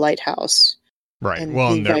 but a lighthouse. Right.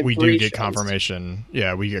 Well, and we do get confirmation.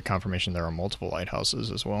 Yeah, we get confirmation there are multiple lighthouses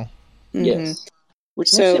as well. Mm-hmm. Yes.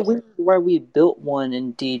 Which makes it weird why we built one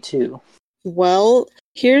in D2. Well,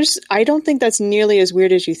 I don't think that's nearly as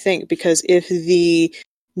weird as you think, because if the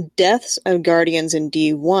deaths of Guardians in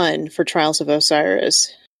D1 for Trials of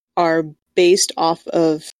Osiris are based off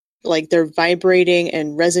of, like, they're vibrating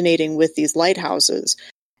and resonating with these lighthouses,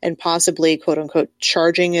 and possibly, quote-unquote,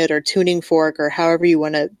 charging it or tuning fork or however you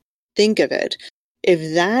want to think of it,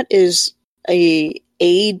 if that is a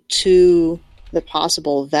aid to the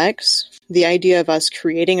possible Vex, the idea of us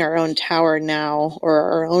creating our own tower now, or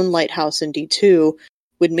our own lighthouse in D2,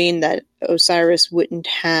 would mean that Osiris wouldn't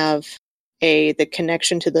have the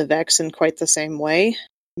connection to the Vex in quite the same way.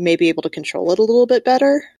 Maybe able to control it a little bit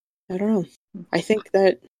better? I don't know. I think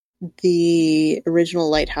that the original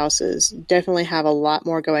lighthouses definitely have a lot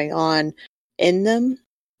more going on in them,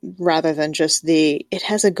 rather than just it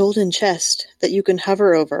has a golden chest that you can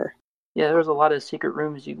hover over. Yeah, there was a lot of secret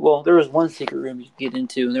rooms. There was one secret room you could get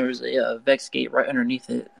into, and there was a Vex gate right underneath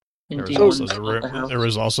it. There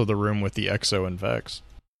was also the room with the Exo and Vex.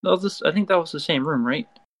 I think that was the same room, right?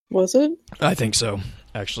 Was it? I think so,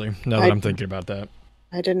 actually, now that I'm thinking about that.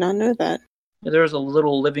 I did not know that. Yeah, there was a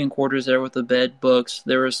little living quarters there with a bed, books.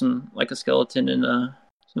 There was like a skeleton and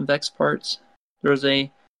some Vex parts. There was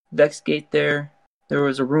a Vex gate there. There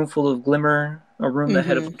was a room full of glimmer, a room that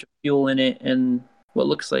had a bunch of fuel in it, and what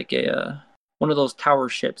looks like one of those tower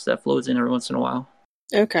ships that floats in every once in a while.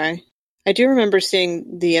 Okay. I do remember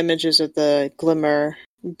seeing the images of the glimmer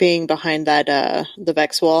being behind that the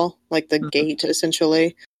Vex wall, like the gate,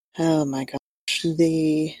 essentially. Oh my gosh.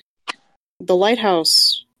 The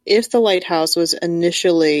lighthouse, if the lighthouse was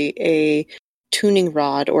initially a tuning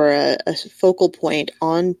rod or a focal point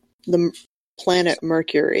on the planet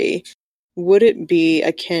Mercury, would it be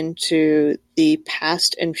akin to the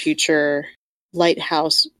past and future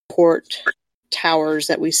lighthouse port towers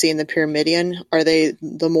that we see in the Pyramidion? Are they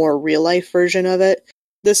the more real-life version of it?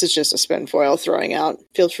 This is just a spin foil throwing out.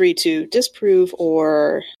 Feel free to disprove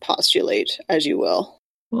or postulate as you will.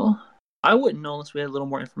 Well, I wouldn't know unless we had a little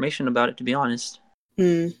more information about it, to be honest.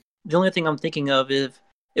 Hmm. The only thing I'm thinking of is if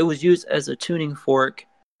it was used as a tuning fork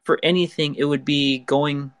for anything, it would be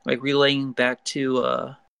going like relaying back to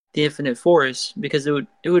the Infinite Forest, because it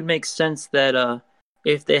would make sense that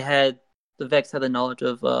if they had the Vex had the knowledge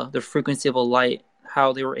of the frequency of a light,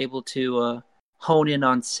 how they were able to hone in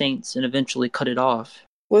on Saints and eventually cut it off.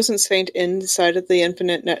 Wasn't Saint inside of the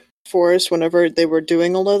Infinite Forest whenever they were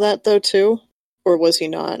doing all of that, though, too? Or was he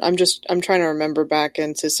not? I'm trying to remember back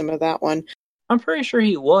into some of that one. I'm pretty sure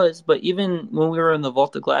he was, but even when we were in the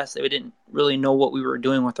Vault of Glass, they didn't really know what we were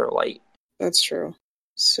doing with our light. That's true.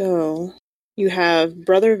 So, you have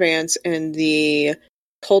Brother Vance and the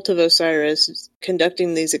Cult of Osiris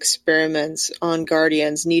conducting these experiments on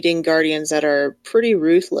Guardians, needing Guardians that are pretty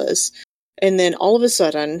ruthless. And then all of a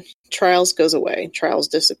sudden, Trials goes away. Trials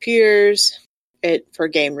disappears. For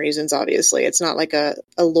game reasons, obviously. It's not like a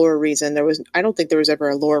lore reason. I don't think there was ever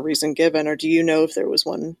a lore reason given, or do you know if there was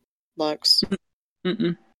one, Lux?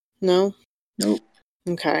 Mm-mm. No? Nope.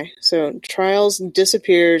 Okay, so Trials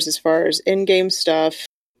disappears as far as in-game stuff,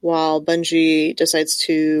 while Bungie decides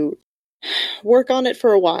to work on it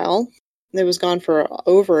for a while. It was gone for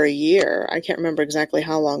over a year. I can't remember exactly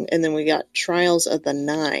how long. And then we got Trials of the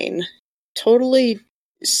Nine. Totally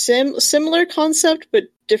similar concept, but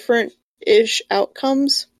different-ish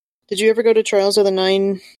outcomes. Did you ever go to Trials of the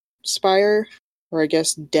Nine Spire? Or I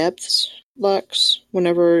guess Depths, Lux,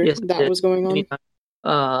 whenever that was going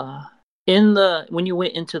on? When you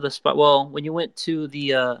went into the spot, when you went to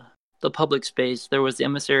the public space, there was the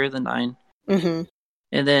Emissary of the Nine. Mm-hmm.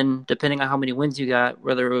 And then, depending on how many wins you got,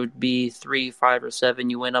 whether it would be 3, 5, or 7,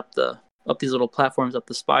 you went up these little platforms up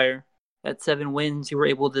the spire. At 7 wins, you were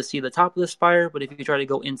able to see the top of the spire, but if you try to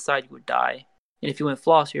go inside, you would die. And if you went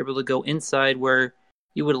floss, you were able to go inside, where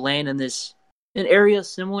you would land in an area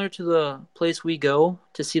similar to the place we go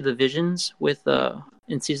to see the visions with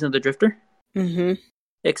in Season of the Drifter. Mm-hmm.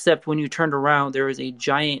 Except when you turned around, there was a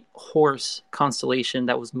giant horse constellation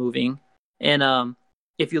that was moving. And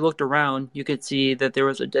if you looked around, you could see that there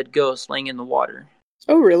was a dead ghost laying in the water.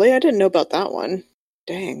 Oh, really? I didn't know about that one.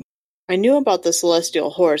 Dang. I knew about the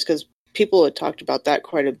celestial horse because people had talked about that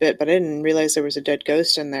quite a bit, but I didn't realize there was a dead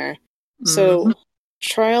ghost in there. Mm-hmm. So,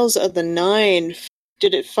 Trials of the Nine,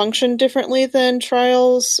 did it function differently than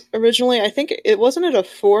Trials originally? I think it wasn't a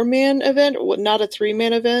 4-man event, not a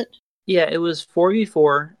 3-man event? Yeah, it was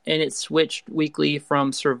 4v4, and it switched weekly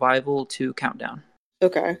from survival to countdown.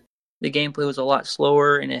 Okay. The gameplay was a lot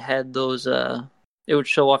slower, and it had those, it would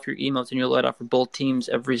show off your emotes and your let off for both teams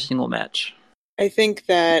every single match. I think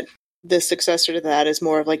that the successor to that is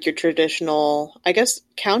more of like your traditional, I guess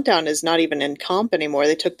countdown is not even in comp anymore.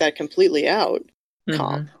 They took that completely out.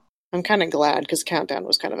 Comp. Mm-hmm. I'm kind of glad because countdown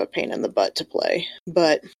was kind of a pain in the butt to play.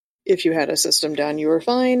 But if you had a system down, you were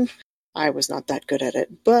fine. I was not that good at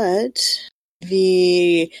it. But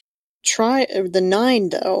the 9,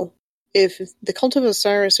 though, if the Cult of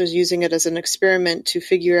Osiris was using it as an experiment to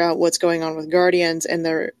figure out what's going on with Guardians and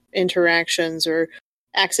their interactions or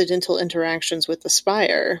accidental interactions with the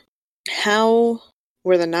Spire, how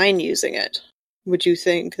were the 9 using it? Would you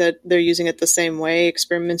think that they're using it the same way,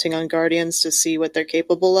 experimenting on Guardians to see what they're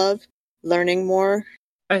capable of, learning more?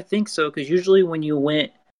 I think so, because usually when you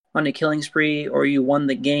went on a killing spree or you won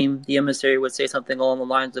the game, the emissary would say something along the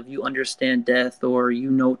lines of "you understand death" or "you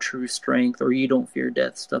know true strength" or "you don't fear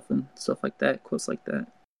death," stuff like that, quotes like that.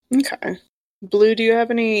 Okay. Blue, do you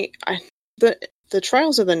have any... The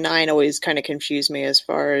Trials of the 9 always kind of confuse me as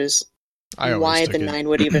far as why the 9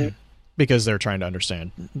 would even... Because they're trying to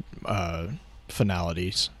understand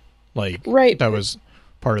finalities. Like, right. That was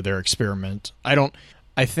part of their experiment.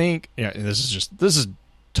 I think, this is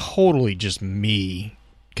totally just me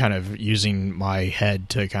kind of using my head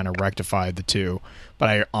to kind of rectify the two, but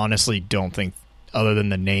I honestly don't think, other than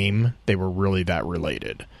the name, they were really that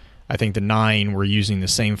related. I think the 9 were using the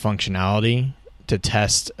same functionality to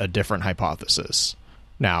test a different hypothesis.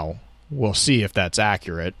 Now, we'll see if that's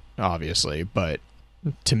accurate, obviously, but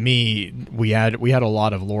to me, we had a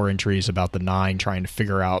lot of lore entries about the 9 trying to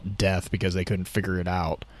figure out death because they couldn't figure it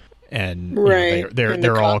out, and right.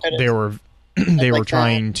 They were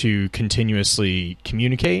trying to continuously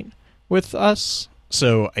communicate with us.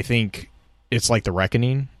 So I think it's like the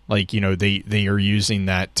Reckoning. Like, they are using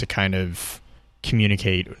that to kind of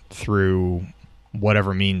communicate through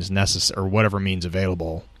whatever means necessary or whatever means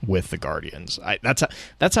available with the Guardians.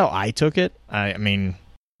 That's how I took it. I mean,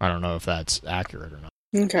 I don't know if that's accurate or not.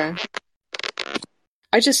 Okay.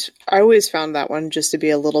 I always found that one just to be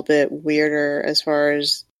a little bit weirder as far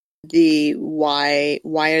as the why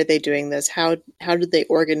are they doing this? How did they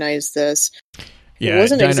organize this? Yeah, it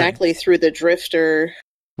wasn't exactly through the Drifter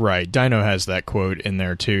Right. Dino has that quote in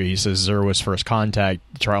there, too. He says, Xur was first contact,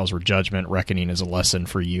 trials were judgment, reckoning is a lesson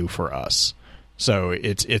for you, for us. So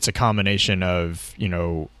it's a combination of,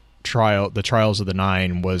 the Trials of the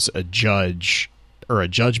Nine was a judgment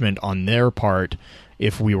on their part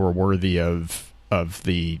if we were worthy of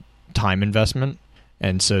the time investment.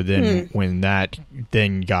 And so then when that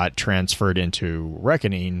then got transferred into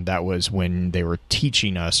Reckoning, that was when they were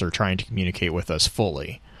teaching us or trying to communicate with us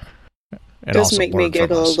fully. It does make me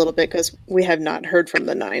giggle a little bit because we have not heard from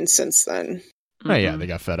the Nine since then. Oh, yeah, they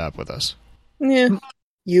got fed up with us. Yeah.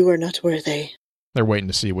 You are not worthy. They're waiting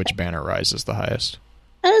to see which banner rises the highest.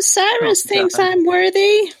 Osiris thinks I'm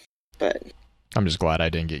worthy. But I'm just glad I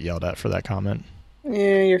didn't get yelled at for that comment.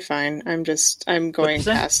 Yeah, you're fine. I'm going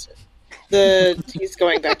past he's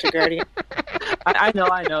going back to Guardian. I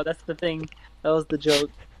know. That's the thing. That was the joke.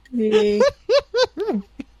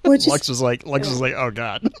 Lex was like, oh,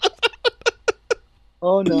 God.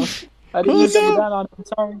 Oh, no. I didn't use that on. I'm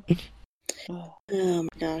sorry. Oh, my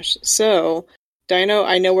gosh. So, Dino,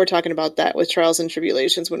 I know we're talking about that with Trials and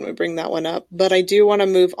Tribulations when we bring that one up, but I do want to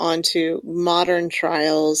move on to modern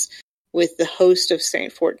Trials with the host of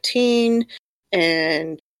Saint 14.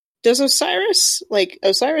 And does Osiris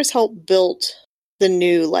help build the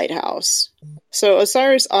new lighthouse? So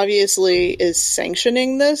Osiris obviously is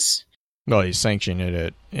sanctioning this. Well, he's sanctioning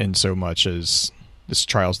it in so much as this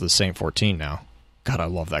Trials of the Saint 14 now. God, I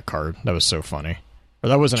love that card. That was so funny. Or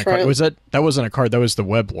that wasn't a card. That wasn't a card. That was the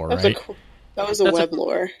web lore, right? That was a web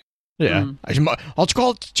lore. Yeah. I'll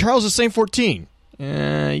call it Trials of the Saint 14.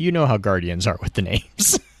 You know how Guardians are with the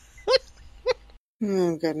names.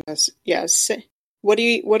 Oh, goodness. Yes. What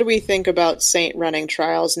do we think about Saint running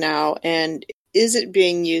Trials now, and is it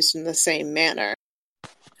being used in the same manner?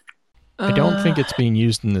 I don't think it's being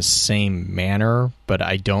used in the same manner, but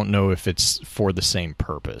I don't know if it's for the same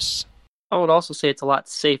purpose. I would also say it's a lot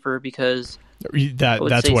safer because...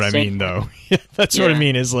 That's what I mean, though. That's what I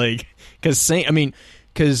mean is like... and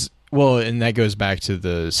that goes back to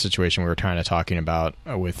the situation we were kind of talking about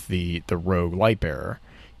with the rogue Lightbearer.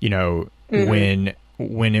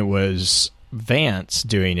 When it was Vance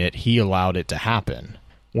doing it, he allowed it to happen.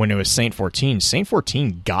 When it was Saint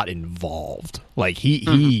 14 got involved. Like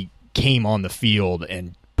he came on the field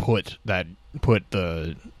and put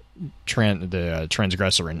the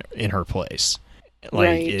transgressor in her place. Like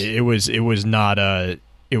right. it was not a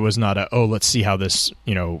oh, let's see how this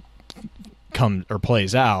comes or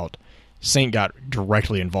plays out. Saint got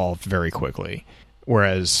directly involved very quickly.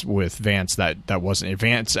 Whereas with Vance, that wasn't.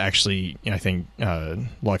 Vance actually, I think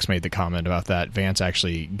Lux made the comment about that. Vance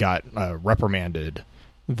actually got reprimanded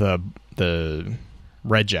the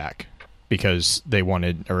Red Jack because it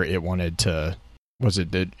wanted to. Was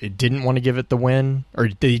it that it didn't want to give it the win, or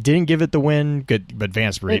they didn't give it the win? Good, but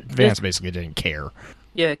Vance basically didn't care.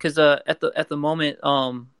 Yeah, because at the moment,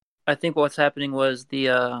 I think what's happening was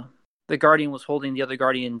the Guardian was holding the other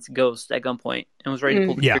Guardian's ghost at gunpoint and was ready to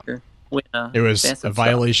pull the trigger. When, it was a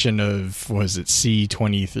violation of, was it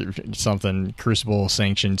C23 something, Crucible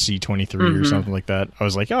Sanction C23 or something like that. I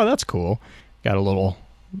was like, oh, that's cool. Got a little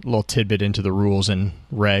tidbit into the rules and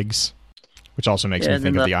regs, which also makes me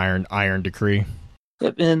think of the Iron Decree.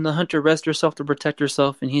 Yep, and the Hunter rezzed herself to protect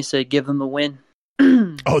herself, and he said, "Give them the win."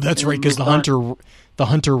 Oh, that's right, because the Hunter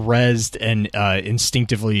rezzed and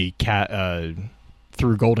instinctively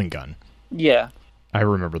threw Golden Gun. Yeah, I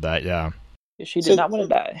remember that. Yeah, she did not want to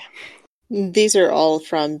die. These are all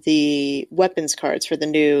from the weapons cards for the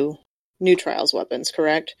new Trials weapons,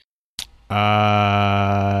 correct?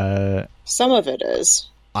 Some of it is.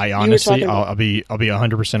 I honestly, I'll be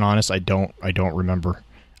 100% honest. I don't remember.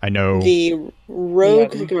 I know the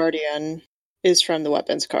Rogue Guardian is from the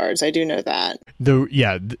weapons cards. I do know that.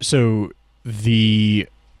 So the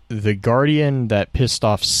Guardian that pissed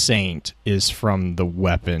off Saint is from the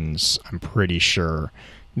weapons. I'm pretty sure.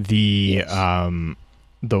 The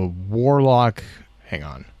Warlock. Hang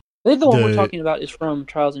on. I think the one we're talking about is from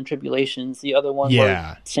Trials and Tribulations. The other one,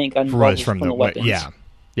 where Saint got involved, is from the weapons.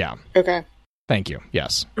 Yeah. Okay. Thank you.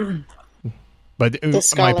 Yes. But the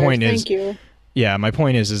scholar, my point is, thank you. Yeah, my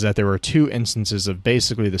point is that there were two instances of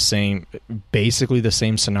basically the same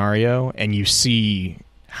scenario, and you see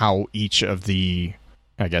how each of the,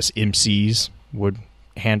 I guess, MCs would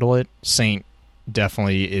handle it. Saint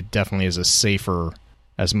definitely is a safer,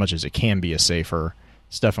 as much as it can be a safer.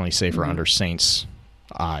 It's definitely safer under Saint's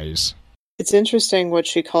eyes. It's interesting what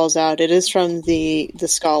she calls out. It is from the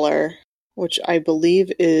scholar, which I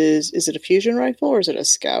believe is it a fusion rifle or is it a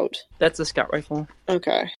scout? That's a scout rifle.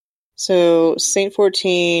 Okay. So Saint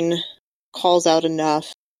 14 calls out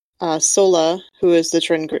enough. Sola, who is the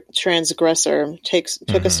transgressor,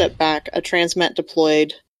 took a step back. A transmet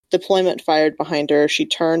deployed Deployment fired behind her. She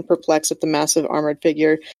turned, perplexed at the massive armored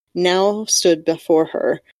figure now stood before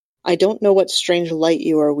her. I don't know what strange light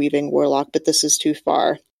you are weaving, Warlock, but this is too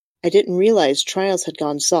far. I didn't realize trials had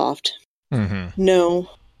gone soft. Mm-hmm. No,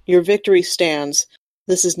 your victory stands.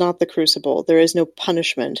 This is not the Crucible. There is no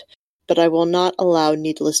punishment. But I will not allow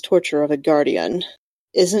needless torture of a Guardian.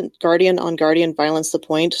 Isn't Guardian on Guardian violence the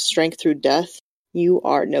point? Strength through death? You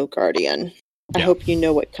are no Guardian. I hope you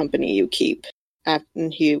know what company you keep.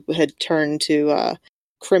 And he had turned to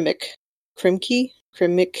Krimik. Krimki?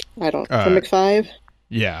 Krimik? Krimik 5?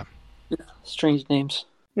 Yeah. Strange names.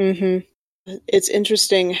 Mm-hmm. It's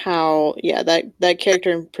interesting how, that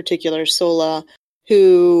character in particular, Sola,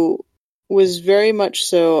 who was very much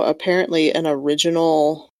so apparently an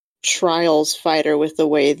original Trials fighter with the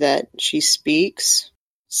way that she speaks,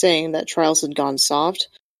 saying that Trials had gone soft,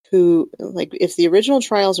 who, like, if the original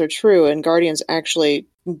Trials are true and Guardians actually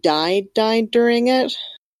died during it,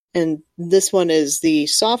 and this one is the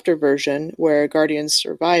softer version where Guardians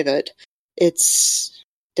survive it, it's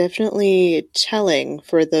definitely telling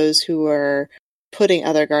for those who are putting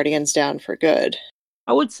other Guardians down for good.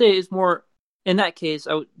 I would say it's more, in that case,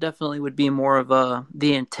 I would be more of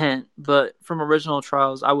the intent, but from original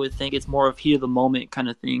Trials, I would think it's more of heat of the moment kind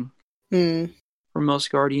of thing for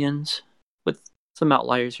most Guardians, with some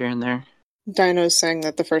outliers here and there. Dino's saying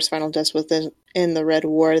that the first final death was in the Red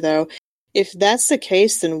War, though. If that's the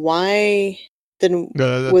case, then why? Then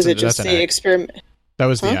was it just the experiment? That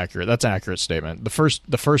was that's an accurate statement. The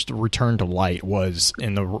first return to light was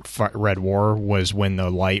in the Red War, was when the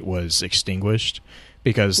light was extinguished,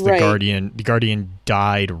 because the Guardian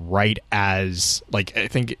died right as, like, I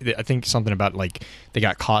think something about, like, they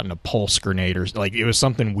got caught in a pulse grenade, or like, it was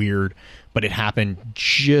something weird, but it happened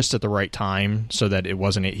just at the right time so that he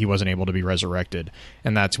wasn't able to be resurrected,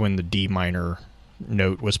 and that's when the D minor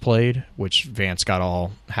note was played, which Vance got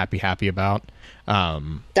all happy about.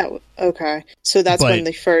 Okay, so that's when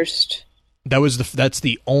the first. That's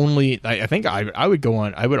the only. I think I would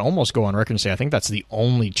almost go on record and say I think that's the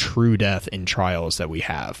only true death in Trials that we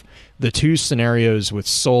have. The two scenarios with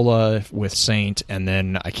Sola, with Saint, and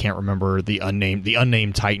then I can't remember the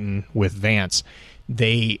unnamed Titan with Vance.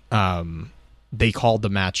 They called the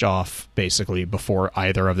match off basically before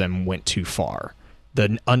either of them went too far.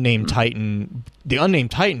 The unnamed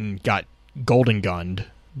Titan got golden gunned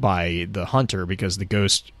by the Hunter because the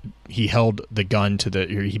Ghost, he held the gun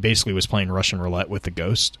he basically was playing Russian roulette with the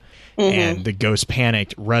Ghost, and the Ghost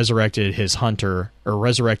panicked, resurrected the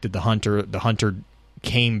Hunter. The Hunter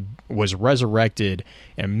was resurrected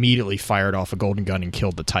and immediately fired off a golden gun and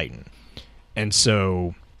killed the Titan. And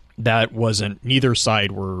so that wasn't, neither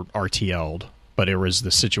side were RTL'd, but it was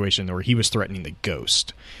the situation where he was threatening the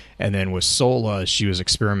Ghost. And then with Sola, she was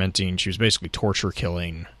experimenting. She was basically torture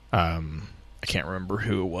killing. I can't remember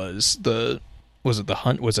who it was. Was it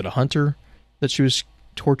a Hunter that she was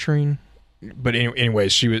torturing? But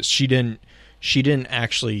anyways, she didn't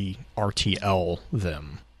actually RTL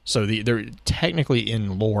them. So they're technically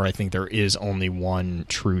in lore. I think there is only one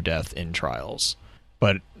true death in Trials,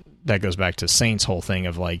 but that goes back to Saint's whole thing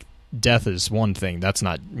of, like, death is one thing. That's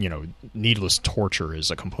not, needless torture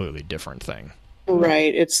is a completely different thing.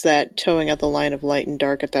 Right. It's that towing at the line of light and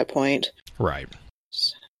dark at that point. Right.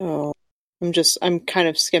 So I'm kind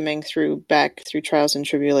of skimming back through Trials and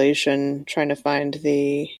Tribulation, trying to find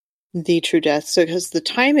the true death. So, because the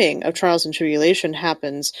timing of Trials and Tribulation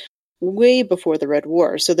happens way before the Red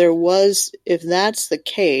War. So there was, if that's the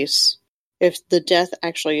case, if the death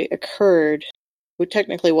actually occurred, it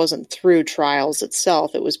technically wasn't through Trials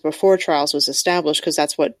itself. It was before Trials was established, because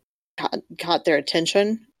that's what caught their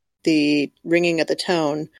attention. The ringing of the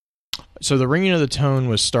tone. So the ringing of the tone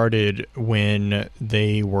was started when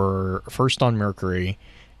they were first on Mercury,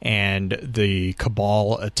 and the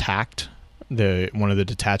Cabal attacked. One of the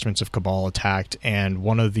detachments of Cabal attacked, and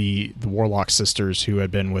one of the Warlock sisters who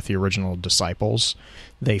had been with the original disciples,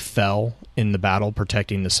 they fell in the battle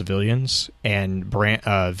protecting the civilians. And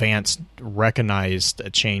Vance recognized a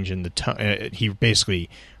change in the tone. He basically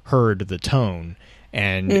heard the tone,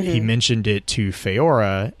 and he mentioned it to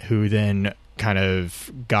Feora, who then kind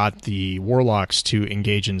of got the Warlocks to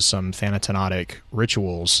engage in some Thanatonatic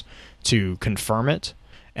rituals to confirm it.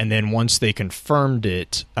 And then once they confirmed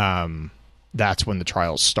it, that's when the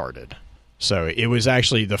Trials started. So it was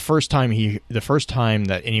actually the first time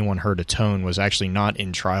that anyone heard a tone was actually not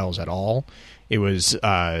in Trials at all. It was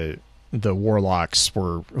the Warlocks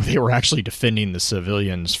were actually defending the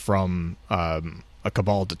civilians from a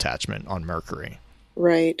Cabal detachment on Mercury.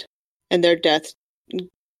 Right. And their death,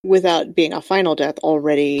 without being a final death,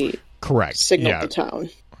 already correct signaled the tone.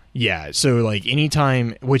 Yeah, so like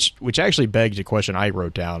anytime, which actually begged a question I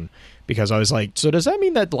wrote down, because I was like, so does that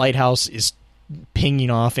mean that the lighthouse is pinging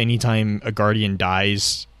off anytime a guardian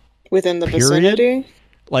dies within the period? vicinity?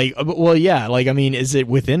 Like, well, yeah, like, I mean, is it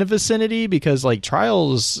within a vicinity? Because like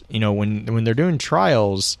trials, you know, when they're doing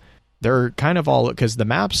trials, they're kind of all, because the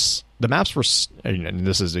maps were, and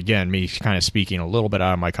this is again me kind of speaking a little bit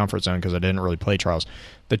out of my comfort zone because I didn't really play trials.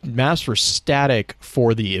 The maps were static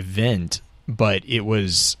for the event, but it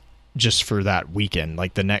was just for that weekend.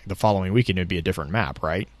 Like the following weekend, it'd be a different map,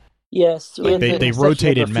 right? Yes, like they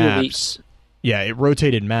rotated maps. Yeah, it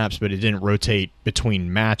rotated maps, but it didn't rotate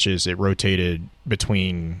between matches. It rotated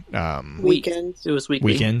between weekends. It was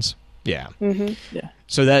weekly. Weekends. Yeah. Mm-hmm. Yeah.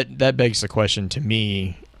 So that begs the question to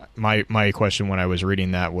me. My question when I was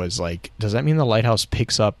reading that was like, does that mean the lighthouse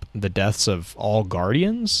picks up the deaths of all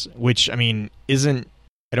guardians? Which, I mean, isn't,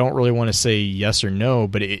 I don't really want to say yes or no,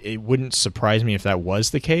 but it wouldn't surprise me if that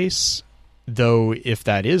was the case. Though, if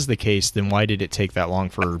that is the case, then why did it take that long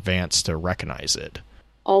for Vance to recognize it?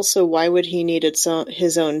 Also, why would he need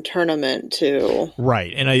his own tournament to?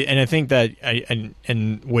 Right, and I think that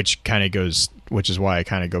and which is why I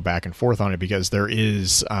kind of go back and forth on it, because there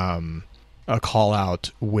is a call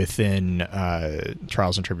out within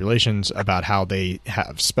Trials and Tribulations about how they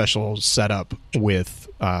have special setup with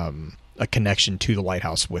a connection to the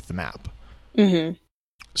lighthouse with the map. Mm-hmm.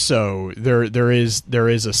 So there is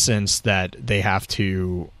a sense that they have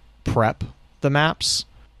to prep the maps,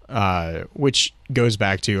 which goes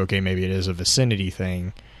back to, okay, maybe it is a vicinity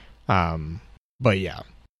thing, but yeah,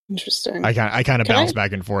 interesting. I kind of bounce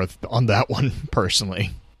back and forth on that one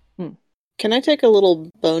personally. Can I take a little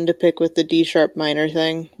bone to pick with the D sharp minor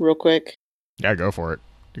thing real quick? Yeah, go for it.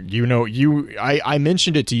 You know, I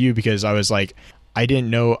mentioned it to you because I was like, I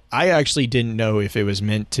actually didn't know if it was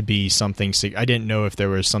meant to be something. I didn't know if there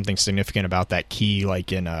was something significant about that key,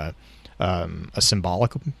 like in a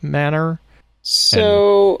symbolic manner.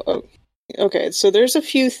 So, okay, so there's a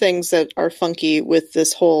few things that are funky with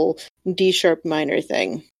this whole D sharp minor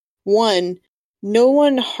thing. One, no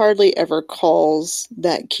one hardly ever calls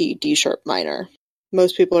that key D sharp minor.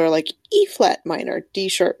 Most people are like E flat minor, D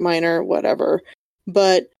sharp minor, whatever.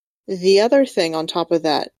 But the other thing on top of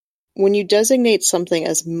that, when you designate something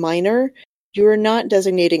as minor, you are not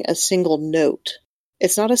designating a single note.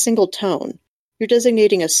 It's not a single tone. You're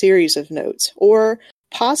designating a series of notes, or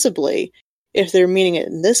possibly, if they're meaning it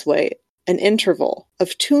in this way, an interval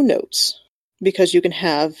of 2 notes, because you can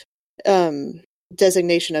have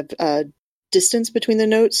designation of distance between the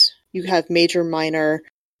notes. You have major, minor,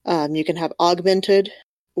 you can have augmented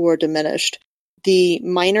or diminished. The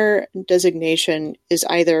minor designation is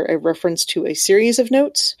either a reference to a series of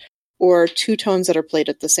notes or 2 tones that are played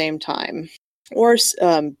at the same time, or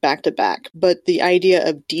back to back. But the idea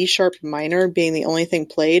of D sharp minor being the only thing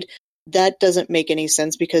played, that doesn't make any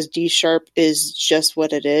sense, because D sharp is just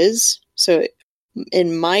what it is. So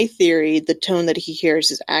in my theory, the tone that he hears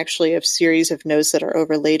is actually a series of notes that are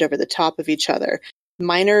overlaid over the top of each other.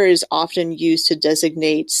 Minor is often used to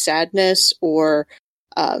designate sadness or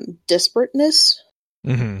disparateness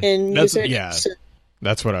in music.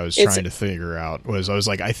 That's what I was trying to figure out. I was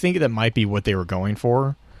like, I think that might be what they were going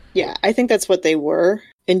for. Yeah, I think that's what they were.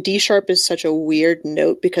 And D sharp is such a weird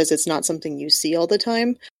note because it's not something you see all the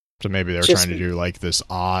time. So maybe they're trying to do like this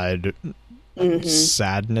odd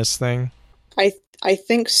sadness thing. I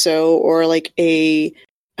think so, or like it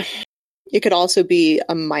could also be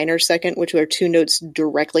a minor second, which are 2 notes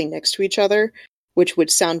directly next to each other, which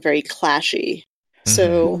would sound very clashy.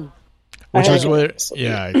 So, which was what,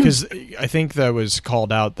 yeah, because I think that was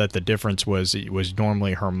called out that the difference was it was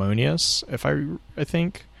normally harmonious, if I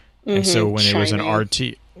think, and so when it was an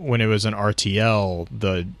RTL,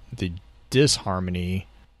 the disharmony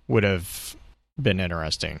would have been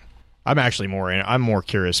interesting. I'm more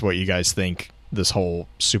curious what you guys think this whole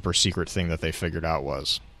super secret thing that they figured out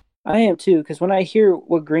was. I am too, because when I hear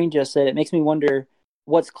what Green just said, it makes me wonder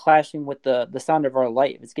what's clashing with the sound of our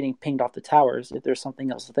light. If it's getting pinged off the towers, if there's something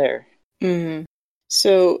else there. Mm-hmm.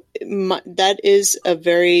 So that is a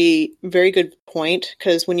very, very good point,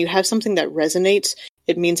 because when you have something that resonates,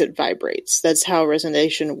 it means it vibrates. That's how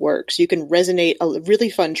resonation works. You can resonate. A really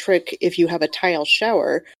fun trick if you have a tile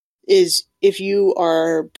shower is, if you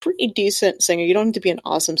are a pretty decent singer, you don't need to be an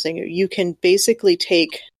awesome singer, you can basically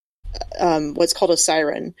take what's called a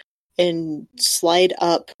siren and slide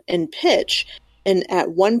up in pitch. And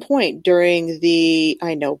at one point during the,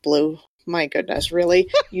 I know, Blue, my goodness, really?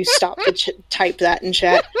 You stop to type that in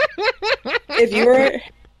chat. If you were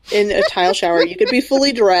in a tile shower, you could be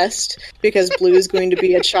fully dressed, because Blue is going to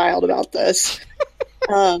be a child about this.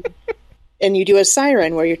 And you do a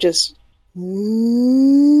siren where you're just and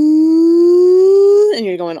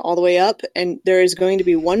you're going all the way up, and there is going to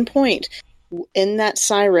be one point in that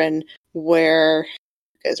siren where,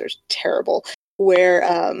 you guys are terrible, where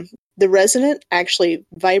the resonant actually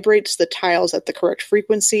vibrates the tiles at the correct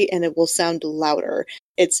frequency, and it will sound louder.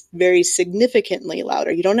 It's very significantly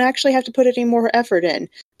louder. You don't actually have to put any more effort in,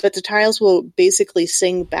 but the tiles will basically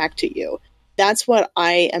sing back to you. That's what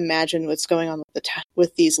I imagine what's going on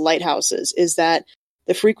with these lighthouses, is that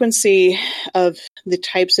the frequency of the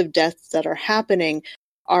types of deaths that are happening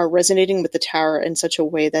are resonating with the tower in such a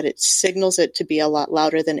way that it signals it to be a lot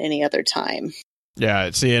louder than any other time. Yeah,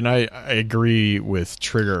 see, and I agree with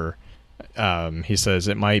Trigger. He says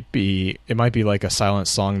it might be like a silent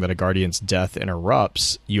song that a guardian's death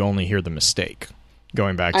interrupts. You only hear the mistake.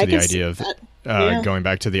 Going back to the idea of going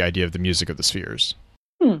back to the idea of the music of the spheres.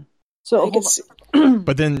 So,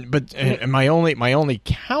 but my only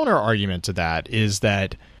counter argument to that is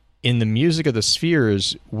that in the music of the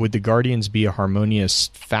spheres, would the guardians be a harmonious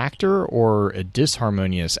factor or a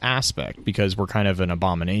disharmonious aspect? Because we're kind of an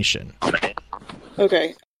abomination.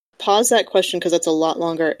 Okay, pause that question because that's a lot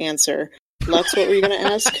longer answer. Lux, what were you going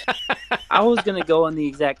to ask? I was going to go in the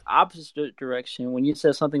exact opposite direction. When you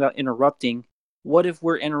said something about interrupting, what if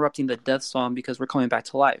we're interrupting the death song because we're coming back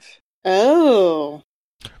to life? Oh.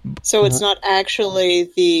 So it's not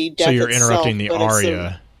actually the death itself. So you're interrupting the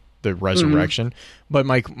aria, the resurrection. Mm-hmm. But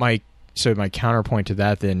my counterpoint to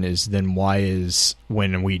that then why is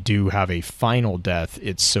when we do have a final death,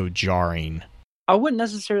 it's so jarring? I wouldn't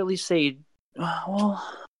necessarily say, well...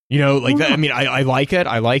 You know, like that. I mean, I like it.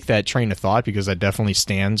 I like that train of thought because that definitely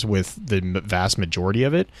stands with the vast majority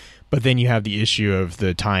of it. But then you have the issue of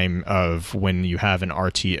the time of when you have an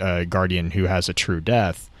guardian who has a true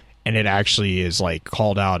death, and it actually is like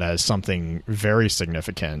called out as something very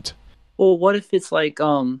significant. Well, what if it's like,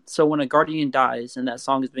 so when a guardian dies and that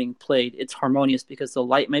song is being played, it's harmonious because the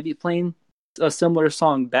light may be playing a similar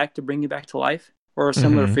song back to bring you back to life or a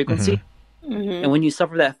similar frequency. Mm-hmm. And when you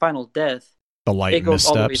suffer that final death, the light it goes missteps.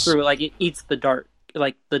 all the way through. Like it eats the dark,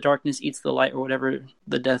 like the darkness eats the light, or whatever.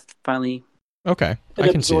 The death finally. Okay, I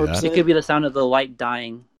can see that. It could be the sound of the light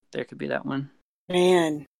dying. There could be that one.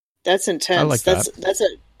 Man, that's intense. I like that's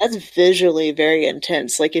visually very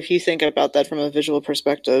intense. Like if you think about that from a visual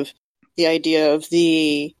perspective, the idea of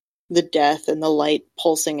the death and the light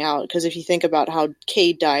pulsing out. Because if you think about how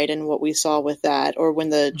Cade died and what we saw with that, or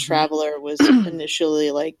when the Traveler was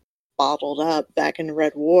initially like bottled up back in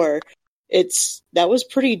Red War. That was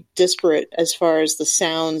pretty disparate as far as the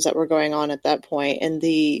sounds that were going on at that point, and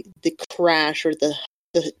the crash or the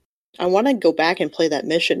I want to go back and play that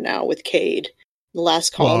mission now with Cade, the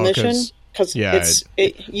last call mission, because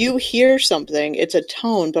you hear something, it's a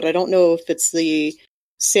tone, but I don't know if it's the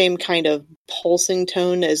same kind of pulsing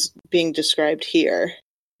tone as being described here.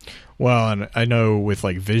 Well, and I know with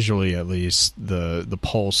like visually at least the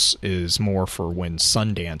pulse is more for when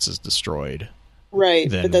Sundance is destroyed. Right,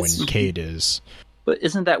 than when Cade is. But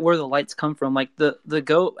isn't that where the lights come from? Like the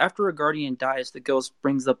after a guardian dies, the ghost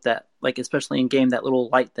brings up that, like especially in game, that little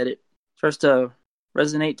light that it starts to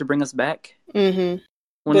resonate to bring us back. Mm-hmm.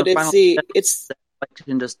 But it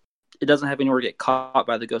doesn't have anywhere to get caught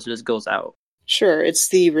by the ghost. It just goes out. Sure, it's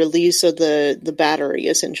the release of the battery.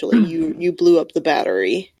 Essentially, you blew up the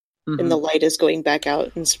battery, and the light is going back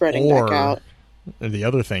out and spreading back out. The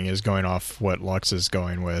other thing is going off what Lux is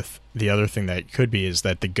going with. The other thing that could be is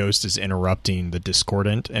that the ghost is interrupting the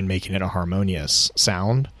discordant and making it a harmonious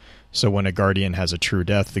sound. So when a guardian has a true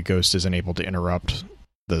death, the ghost isn't able to interrupt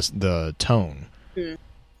the tone.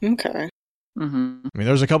 Okay. Mm-hmm. I mean,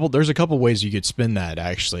 there's a couple ways you could spin that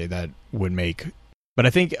actually that would make. But I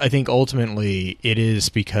think ultimately it is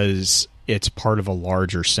because it's part of a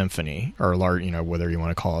larger symphony or whether you want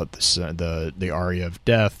to call it the aria of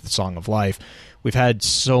death, the song of life. We've had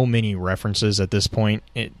so many references at this point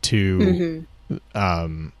to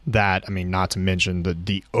that. I mean, not to mention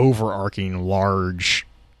the overarching large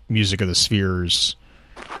music of the spheres,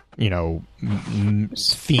 theme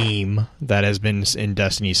that has been in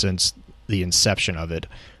Destiny since the inception of it.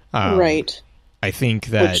 Right. I think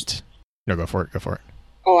that. No, go for it.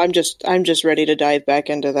 Oh, I'm just ready to dive back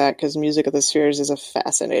into that because music of the spheres is a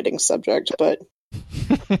fascinating subject. But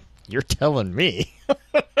you're telling me.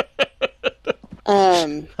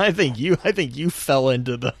 I think you fell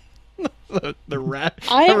into the rat.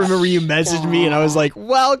 I remember you messaged me and I was like,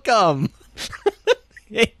 "Welcome.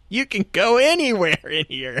 You can go anywhere in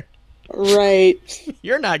here." Right.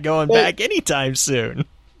 You're not going back anytime soon.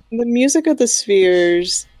 The music of the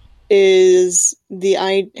spheres is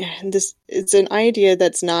it's an idea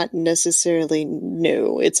that's not necessarily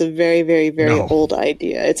new. It's a very, very, very old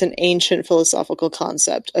idea. It's an ancient philosophical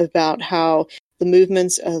concept about how the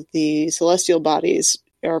movements of the celestial bodies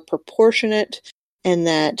are proportionate and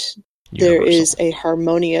that there is a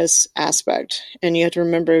harmonious aspect. And you have to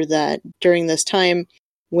remember that during this time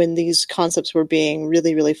when these concepts were being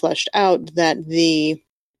really, really fleshed out, that the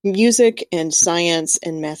music and science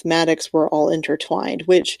and mathematics were all intertwined,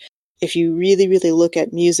 which if you really, really look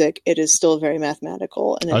at music, it is still very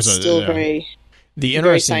mathematical and it's still very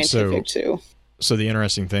scientific too. So the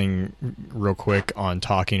interesting thing, real quick, on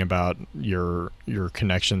talking about your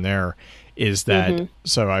connection there, is that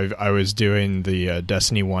so I was doing the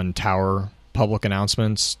Destiny 1 tower public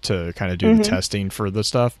announcements to kind of do the testing for the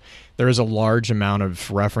stuff. There is a large amount of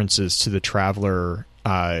references to the Traveler,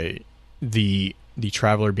 the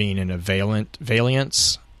Traveler being in a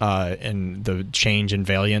valiance. And the change in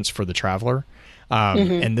valiance for the Traveler.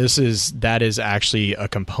 And that is actually a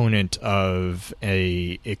component of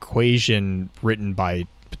a equation written by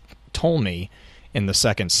Ptolemy in the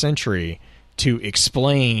 2nd century to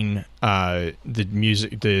explain to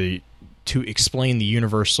explain the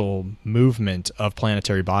universal movement of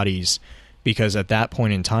planetary bodies, because at that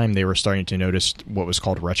point in time they were starting to notice what was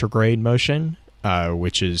called retrograde motion,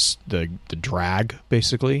 which is the drag,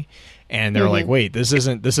 basically. And they're like, wait, this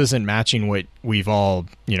isn't matching what we've all,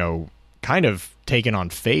 kind of taken on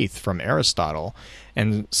faith from Aristotle.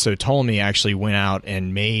 And so Ptolemy actually went out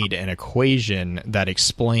and made an equation that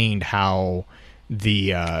explained how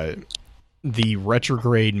the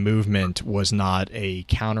retrograde movement was not a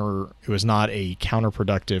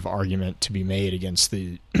counterproductive argument to be made against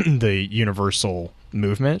the universal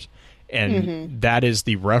movement. And that is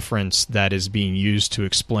the reference that is being used to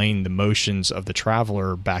explain the motions of the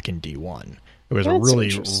Traveler back in D1. It was a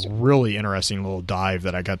really interesting little dive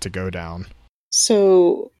that I got to go down.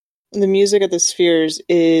 So the music of the spheres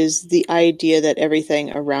is the idea that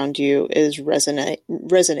everything around you is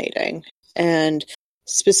resonating. And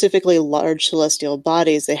specifically large celestial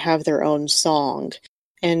bodies, they have their own song.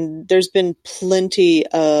 And there's been plenty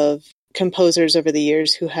of composers over the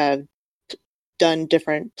years who have done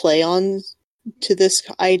different play-ons to this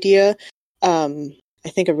idea. I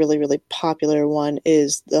think a really, really popular one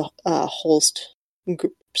is the Holst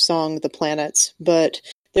song, The Planets, but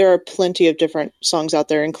there are plenty of different songs out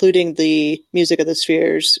there, including the music of the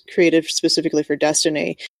spheres created specifically for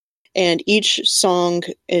Destiny. And each song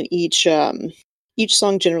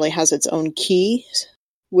generally has its own key,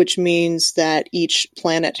 which means that each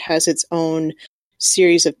planet has its own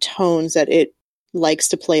series of tones that it likes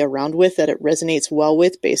to play around with, that it resonates well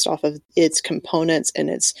with based off of its components and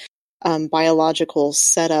its biological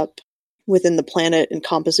setup within the planet and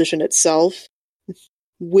composition itself,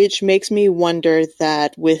 which makes me wonder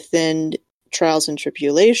that within Trials and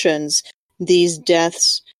Tribulations, these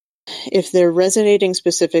deaths, if they're resonating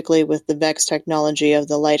specifically with the Vex technology of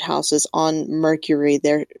the lighthouses on Mercury,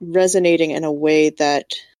 they're resonating in a way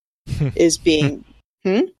that is being...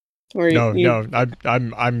 I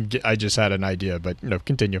just had an idea, but no,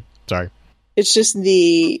 continue. Sorry. It's just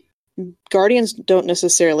the Guardians don't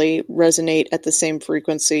necessarily resonate at the same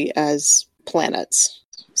frequency as planets.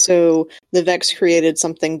 So the Vex created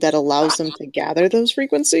something that allows them to gather those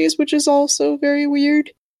frequencies, which is also very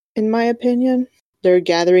weird, in my opinion. They're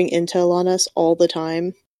gathering intel on us all the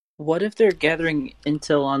time. What if they're gathering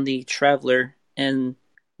intel on the Traveler and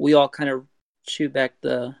we all kind of chew back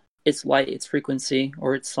its light, its frequency,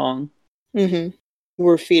 or its song?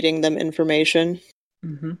 We're feeding them information.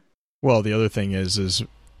 Well, the other thing is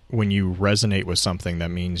when you resonate with something,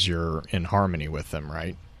 that means you're in harmony with them,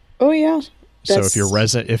 right? Oh yeah. So if you're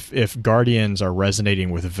if Guardians are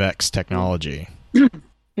resonating with Vex technology,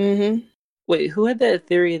 Wait, who had that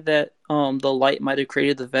theory that the light might have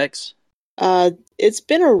created the Vex? It's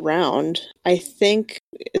been around. I think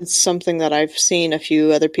it's something that I've seen a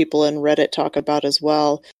few other people in Reddit talk about as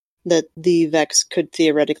well, that the Vex could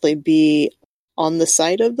theoretically be on the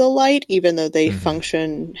side of the light, even though they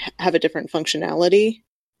have a different functionality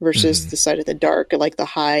versus the side of the dark, like the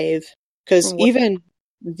Hive. Because even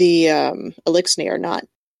the Elixni are not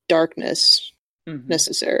darkness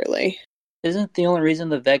necessarily. Isn't the only reason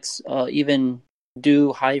the Vex even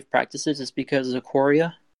do Hive practices is because of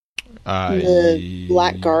Quoria? The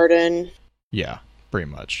Black Garden. Yeah, pretty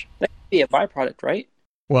much. That could be a byproduct, right?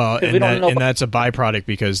 Well, and that's a byproduct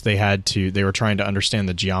because they were trying to understand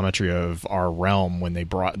the geometry of our realm when they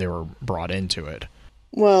were brought into it.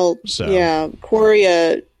 Well, yeah,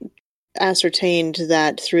 Quoria ascertained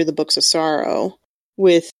that through the Books of Sorrow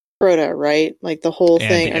with Crota, right? Like the whole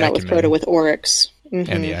thing, or not with Crota, with Oryx.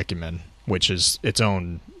 And the Ecumen, which is its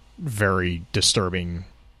own very disturbing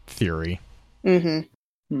theory.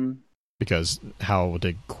 Mm-hmm. Because how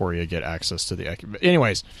did Korea get access to the...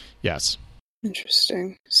 Anyways, yes.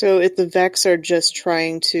 Interesting. So if the Vex are just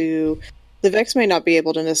trying to... The Vex might not be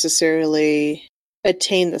able to necessarily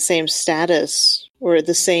attain the same status or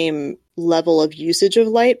the same level of usage of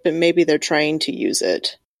light, but maybe they're trying to use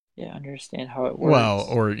it. Yeah, understand how it works. Well,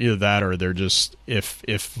 or either that, or they're just...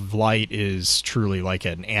 If light is truly like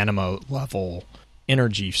an anima level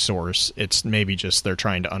energy source, it's maybe just they're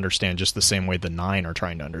trying to understand just the same way the Nine are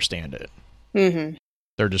trying to understand it. Mm-hmm.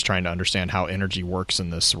 They're just trying to understand how energy works in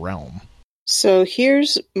this realm. So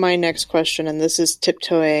here's my next question, and this is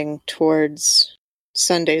tiptoeing towards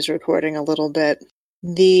Sunday's recording a little bit.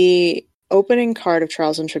 The opening card of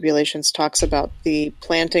Trials and Tribulations talks about the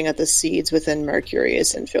planting of the seeds within Mercury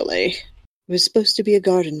essentially. It was supposed to be a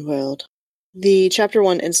garden world. The Chapter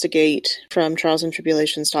 1 Instigate from Trials and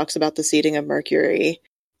Tribulations talks about the seeding of Mercury,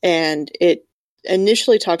 and it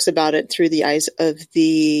initially talks about it through the eyes of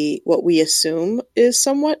what we assume is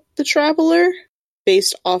somewhat the Traveler,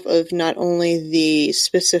 based off of not only the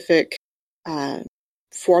specific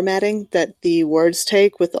formatting that the words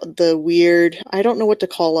take with the weird, I don't know what to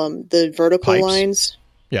call them, the vertical Pipes. lines.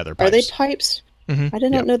 Yeah, they're pipes. Are they pipes? Mm-hmm. I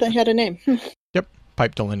did not know they had a name. Yep,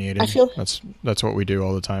 pipe delineated. I feel- That's what we do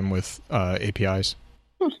all the time with APIs.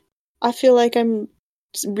 I feel like I'm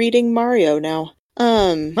reading Mario now.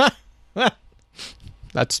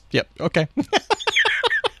 That's, yep, okay.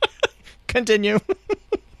 Continue.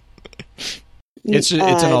 It's an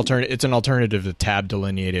alternative to tab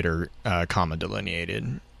delineated or comma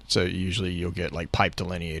delineated. So usually you'll get like pipe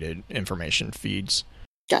delineated information feeds.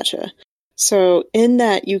 Gotcha. So in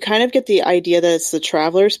that, you kind of get the idea that it's the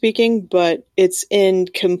Traveler speaking, but it's in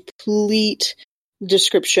complete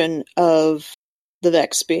description of the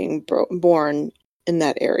Vex being born in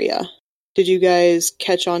that area. Did you guys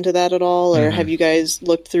catch on to that at all, or have you guys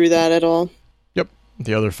looked through that at all? Yep.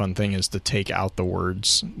 The other fun thing is to take out the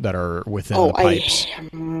words that are within the pipes.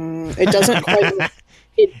 It doesn't quite...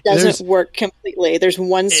 It doesn't work completely. There's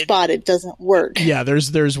one spot it doesn't work. Yeah,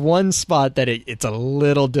 there's one spot that it's a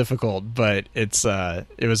little difficult, but it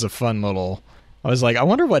was a fun little... I was like, I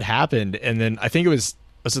wonder what happened, and then I think was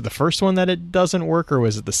it the first one that it doesn't work, or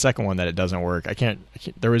was it the second one that it doesn't work? I can't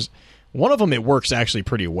there was... One of them it works actually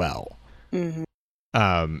pretty well. Mm-hmm.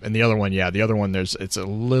 And the other one, it's a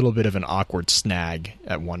little bit of an awkward snag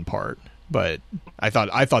at one part, but I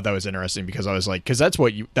thought that was interesting because I was like, because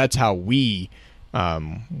that's how we,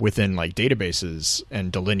 within like databases and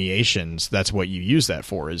delineations, that's what you use that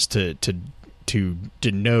for, is to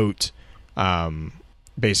denote,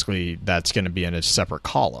 basically that's going to be in a separate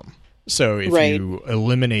column. So if you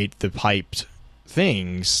eliminate the piped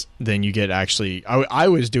things, then you get actually, I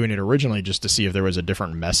was doing it originally just to see if there was a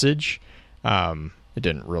different message. It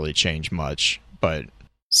didn't really change much, but...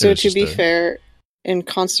 So to be fair, in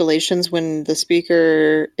Constellations, when the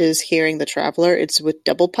speaker is hearing the Traveler, it's with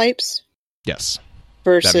double pipes? Yes.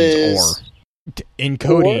 Versus... That means or. In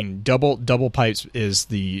coding, double pipes is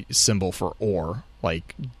the symbol for or.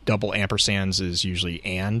 Like, double ampersands is usually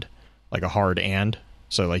and, like a hard and.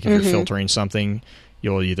 So, like, if you're filtering something,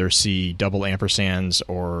 you'll either see double ampersands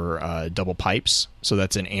or double pipes. So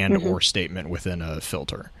that's an and or statement within a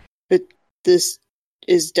filter. But this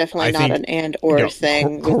is definitely not an and or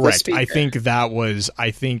thing. Correct. I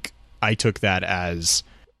think I took that as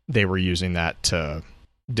they were using that to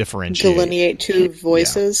differentiate. Delineate two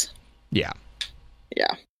voices? Yeah.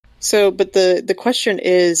 Yeah. So, but the question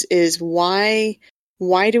is why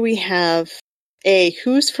do we have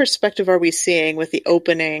whose perspective are we seeing with the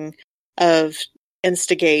opening of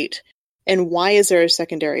Instigate, and why is there a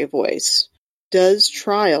secondary voice? Does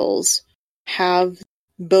Trials have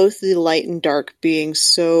both the light and dark being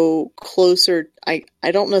so closer, I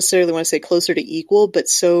don't necessarily want to say closer to equal, but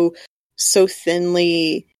so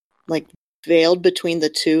thinly like veiled between the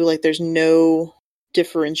two, like there's no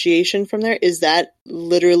differentiation from there? Is that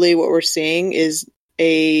literally what we're seeing, is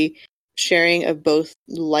a sharing of both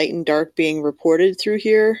light and dark being reported through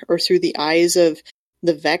here, or through the eyes of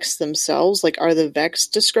the Vex themselves? Like, are the Vex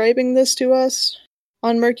describing this to us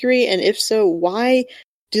on Mercury? And if so, why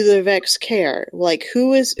do the Vex care? Like,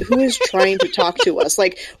 who is trying to talk to us?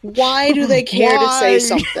 Like, why do they care to say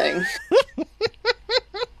something?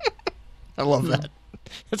 I love that.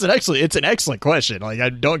 It's an excellent question.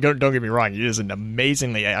 Like, don't get me wrong, it is an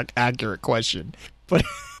amazingly accurate question, but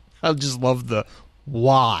I just love the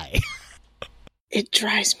why. It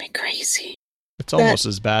drives me crazy. It's almost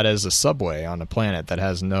as bad as a subway on a planet that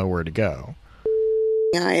has nowhere to go.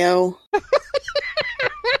 IO.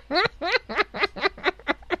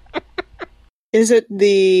 Is it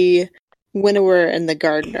the Winnower and the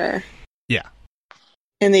Gardener. Yeah.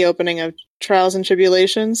 In the opening of Trials and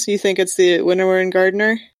Tribulations, you think it's the Winnower and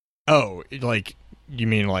Gardener? Oh, like, you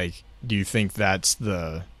mean, like, do you think that's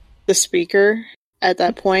the speaker at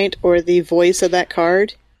that point, or the voice of that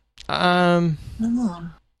card? I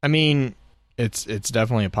mean, it's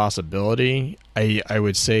definitely a possibility. I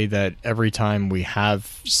would say that every time we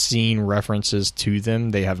have seen references to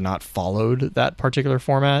them, they have not followed that particular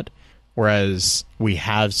format, whereas we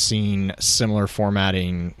have seen similar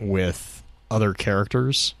formatting with other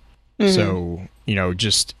characters. Mm-hmm. So, you know,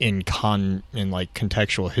 just in like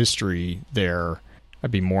contextual history there,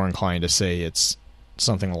 I'd be more inclined to say it's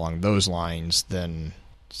something along those lines than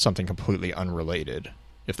something completely unrelated,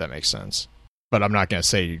 if that makes sense. But I'm not going to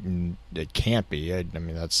say it can't be. I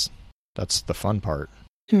mean, that's the fun part.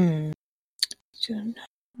 I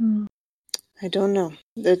don't know.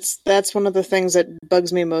 That's one of the things that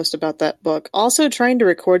bugs me most about that book. Also, trying to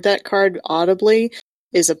record that card audibly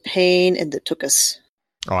is a pain in the tuchus.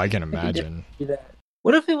 Oh, I can imagine.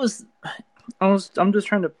 What if it was... I'm just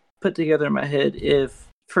trying to put together in my head if,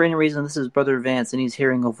 for any reason, this is Brother Vance and he's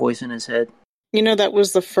hearing a voice in his head. You know, that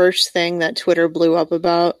was the first thing that Twitter blew up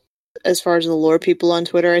about as far as the lore people on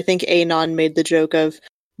Twitter. I think Anon made the joke of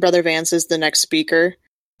Brother Vance is the next speaker,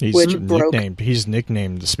 He's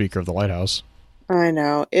nicknamed the Speaker of the Lighthouse. I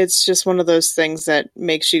know. It's just one of those things that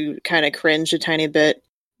makes you kind of cringe a tiny bit.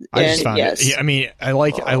 I just found it. I mean, I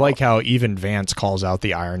like how even Vance calls out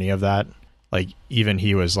the irony of that. Like, even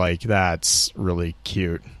he was like, "That's really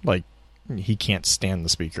cute." Like, he can't stand the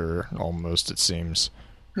Speaker. Almost, it seems.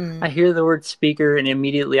 I hear the word speaker, and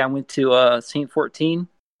immediately I went to Saint 14,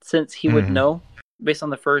 since he would know, based on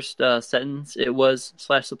the first sentence, it was /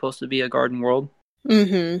 supposed to be a garden world.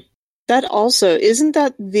 Mm-hmm. That also, isn't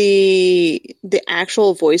that the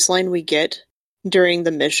actual voice line we get during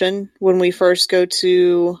the mission when we first go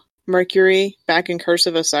to Mercury back in Curse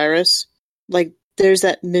of Osiris? Like, there's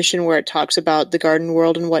that mission where it talks about the garden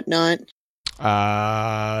world and whatnot.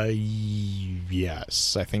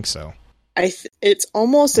 Yes, I think so. It's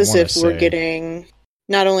almost as if we're getting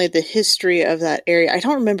not only the history of that area. I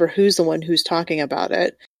don't remember who's the one who's talking about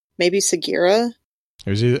it. Maybe Sagira?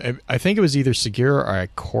 I think it was either Sagira or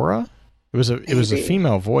Ikora. It was a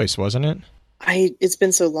female voice, wasn't it? It's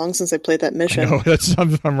been so long since I played that mission. No,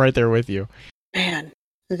 I'm right there with you. Man,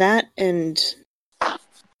 that, and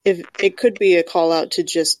if it could be a call out to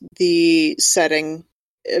just the setting,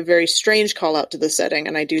 a very strange call out to the setting,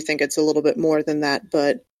 and I do think it's a little bit more than that,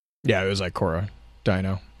 but yeah, it was Ikora.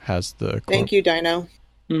 Dino has the... Thank you, Dino.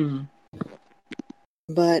 Mm-hmm.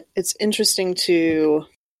 But it's interesting to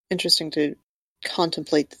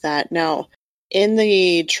contemplate that. Now, in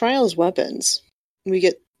the Trials weapons, we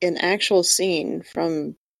get an actual scene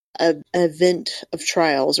from an event of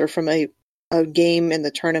Trials, or from a game in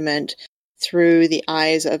the tournament, through the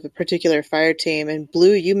eyes of a particular fire team. And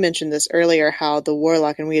Blue, you mentioned this earlier, how the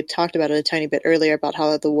Warlock, and we had talked about it a tiny bit earlier, about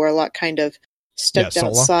how the Warlock kind of stepped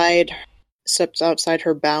outside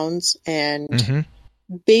her bounds and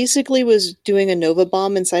basically was doing a Nova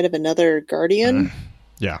Bomb inside of another Guardian.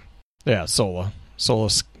 Yeah, Sola,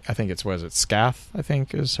 I think it's, was it Scath, I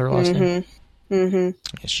think is her last name.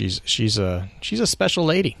 She's a special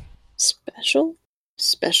lady. Special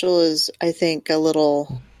is, I think, a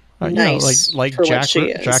little nice, like for Jack what she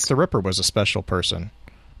is. Jack the Ripper was a special person.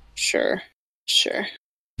 Sure.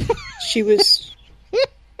 She was.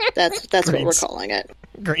 That's what we're calling it.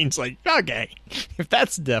 Green's like, okay, if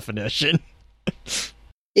that's the definition.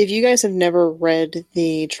 If you guys have never read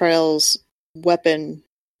the Trials weapon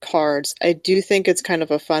cards, I do think it's kind of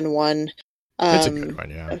a fun one. It's a good one,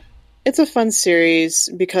 yeah. It's a fun series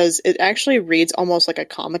because it actually reads almost like a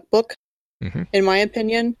comic book, in my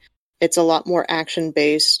opinion. It's a lot more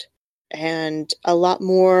action-based and a lot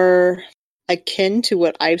more akin to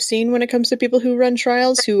what I've seen when it comes to people who run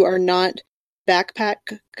Trials, who are not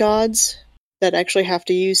backpack gods that actually have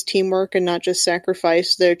to use teamwork and not just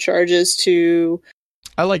sacrifice their charges to...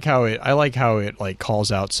 I like how it like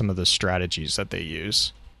calls out some of the strategies that they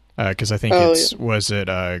use. Because I think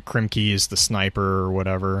Krimke is the sniper or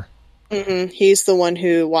whatever. He's the one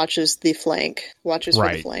who watches the flank. For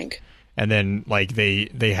the flank. And then like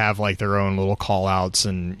they have like their own little call outs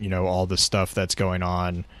and, you know, all the stuff that's going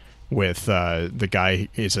on with the guy.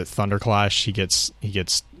 Is it Thunderclash? He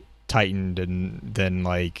gets tightened, and then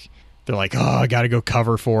like they're like, oh, I gotta go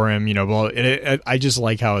cover for him, you know. Well, I just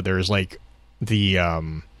like how there's like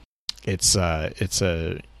the it's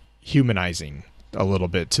a humanizing a little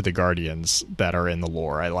bit to the Guardians that are in the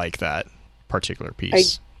lore. I like that particular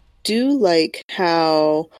piece. I do like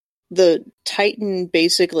how the Titan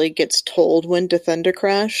basically gets told when to Thunder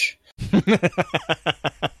Crash.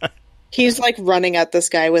 He's like running at this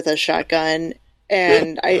guy with a shotgun,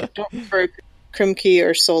 and I don't remember Krymke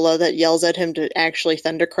or Sola that yells at him to actually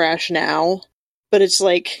Thunder Crash now, but it's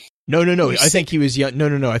like No. I think he was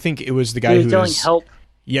no. I think it was the guy He was who yelling was help.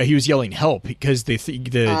 Yeah, he was yelling help because the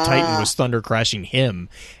Titan was Thunder Crashing him,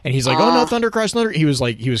 and he's like, "Oh no, Thunder Crash, Thunder!" He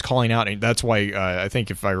was calling out, and that's why I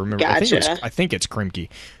think if I remember, Gotcha. I think it's Krymke,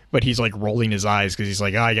 but he's like rolling his eyes because he's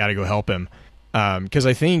like, "Oh, I got to go help him," because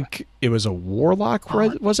I think it was a Warlock,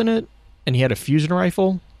 wasn't it? And he had a fusion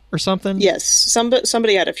rifle or something. Yes,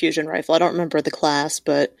 somebody had a fusion rifle. I don't remember the class,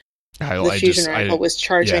 but the fusion rifle was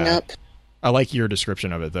charging up. I like your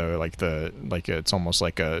description of it though, like it's almost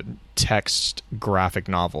like a text graphic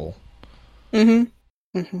novel.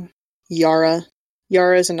 Yara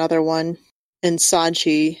is another one, and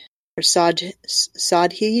Saji or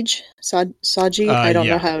Sadhij. I don't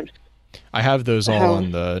know how. I have those all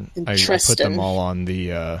on the. I put them all on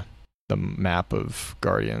the map of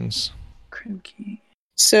Guardians.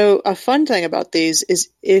 So a fun thing about these is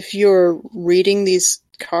if you're reading these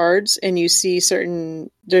cards and you see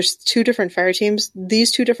there's two different fire teams.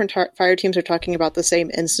 These two different fire teams are talking about the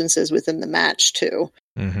same instances within the match too,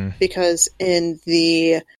 because in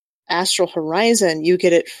the Astral Horizon you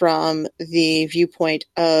get it from the viewpoint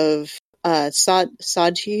of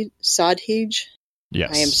Sadhij.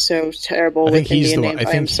 Yes, I am so terrible with Indian names. I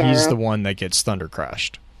think he's the one that gets Thunder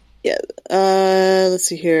Crashed. Yeah. Let's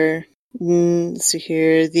see here.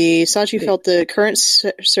 The Sachi felt the current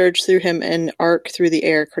surge through him and arc through the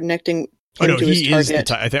air, connecting him to his target.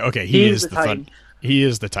 He is the Titan. He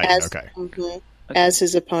is the Titan. As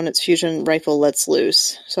his opponent's fusion rifle lets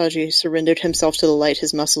loose, Saji surrendered himself to the light.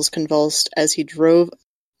 His muscles convulsed as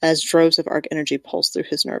droves of arc energy pulsed through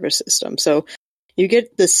his nervous system. So you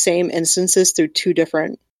get the same instances through two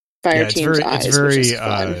different fire teams' eyes. It's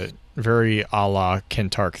very, very a la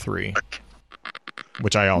Kentark 3.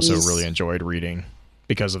 Which I also really enjoyed reading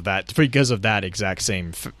because of that exact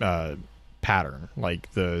same pattern,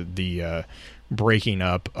 like the breaking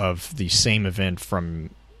up of the same event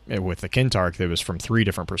with the Kentark that was from 3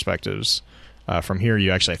 different perspectives. From here,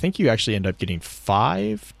 I think you actually end up getting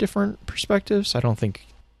 5 different perspectives. I don't think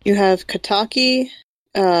you have Kataki.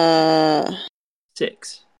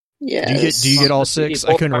 6. Yeah. Do you get all 6?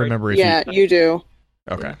 I couldn't remember. You do.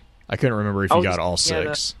 Okay, I couldn't remember if you got all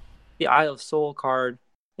 6. The Eye of Soul card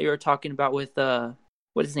that you were talking about with what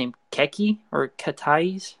is his name, Keki or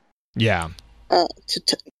Katais? Yeah.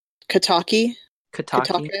 Kataki.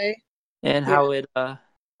 And how it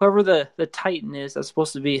whoever the Titan is that's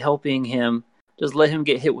supposed to be helping him, just let him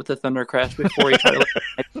get hit with the Thunder Crash before he tries to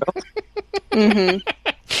let him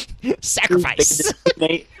go. Sacrifice.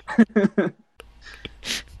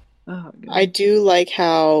 I do like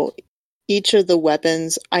how each of the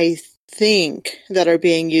weapons I think that are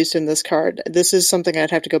being used in this card. This is something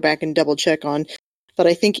I'd have to go back and double check on, but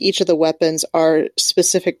I think each of the weapons are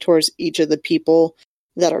specific towards each of the people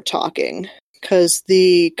that are talking. Because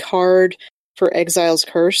the card for Exile's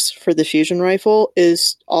Curse for the fusion rifle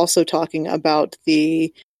is also talking about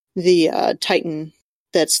the Titan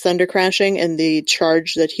that's thunder crashing and the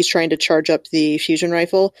charge that he's trying to charge up the fusion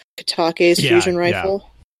rifle, Katake's fusion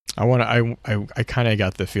rifle. I kind of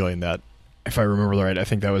got the feeling that, if I remember right, I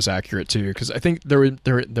think that was accurate too. Because I think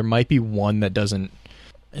there might be one that doesn't.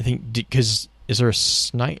 I think because there's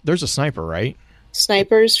a sniper, right?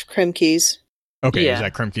 Snipers, Krymke's. Okay, is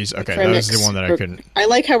that Krymke's? Okay, that was the one that I couldn't. I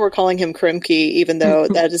like how we're calling him Krymke, even though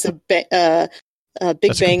that is a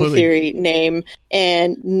Big Bang Theory name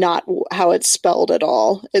and not how it's spelled at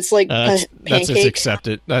all. It's like that's pancake.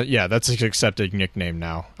 accepted. That's an accepted nickname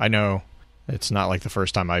now. I know it's not like the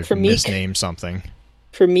first time I've misnamed something.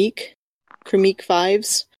 Krymke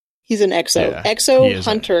Fives. He's an Exo. Yeah, Exo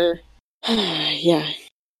Hunter. Yeah.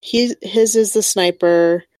 His is the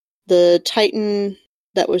sniper. The Titan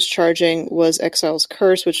that was charging was Exile's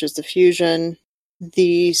Curse, which is the fusion.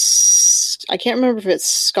 I can't remember if it's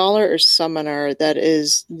Scholar or Summoner that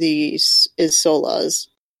is Sola's.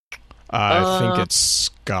 I think it's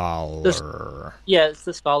Scholar. It's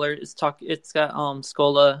the Scholar. It's got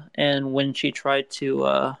Skola, and when she tried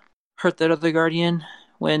to hurt that other Guardian,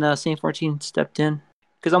 when Saint 14 stepped in.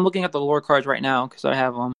 Because I'm looking at the lore cards right now, because I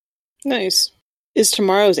have them. Nice. Is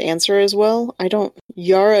Tomorrow's Answer as well?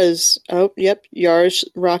 Yara's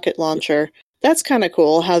rocket launcher. That's kind of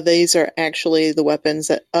cool how these are actually the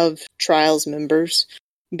weapons of Trials members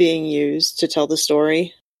being used to tell the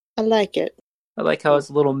story. I like it. I like how it's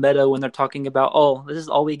a little meta when they're talking about, this is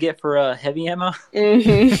all we get for heavy ammo.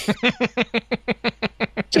 Mm-hmm.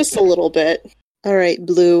 Just a little bit. All right,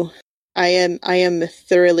 Blue. I am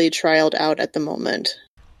thoroughly trialed out at the moment.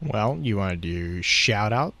 Well, you want to do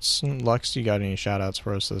shout-outs? Lux, you got any shout-outs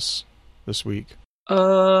for us this week?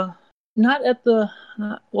 Not at the...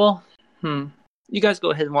 You guys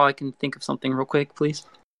go ahead while I can think of something real quick, please.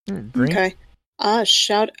 Green? Okay.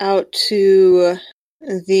 Shout out to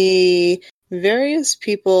the various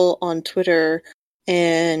people on Twitter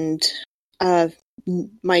and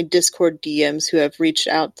my Discord DMs who have reached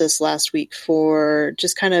out this last week for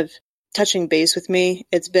just kind of touching base with me.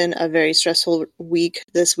 It's been a very stressful week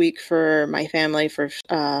this week for my family for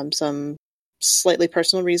some slightly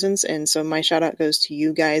personal reasons, and so my shout out goes to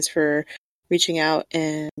you guys for reaching out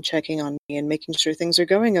and checking on me and making sure things are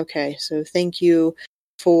going okay. So thank you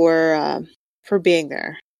for being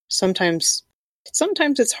there. Sometimes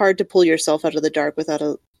it's hard to pull yourself out of the dark without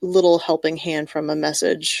a little helping hand from a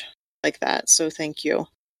message like that. So thank you.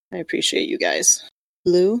 I appreciate you guys.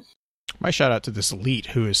 Lou? My shout out to this elite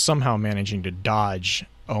who is somehow managing to dodge.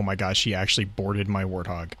 Oh my gosh, he actually boarded my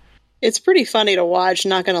warthog. It's pretty funny to watch,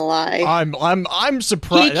 not gonna lie. I'm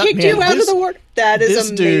surprised. He kicked you out of the war. That is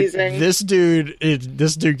amazing. This dude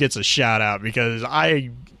gets a shout out because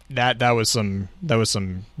that was some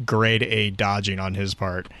grade A dodging on his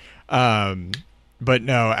part. But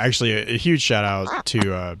no, actually a huge shout out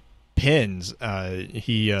to Pins.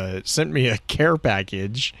 He sent me a care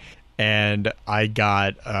package, and I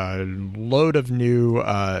got a load of new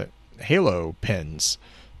Halo pins.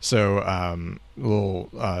 So little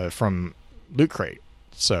from Loot Crate.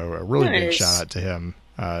 So a really big shout out to him.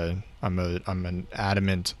 I'm an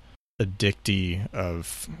adamant addictee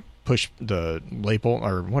of push the lapel,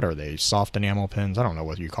 or what are they? Soft enamel pins? I don't know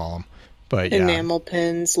what you call them. But yeah, enamel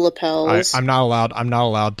pins, lapels. I'm not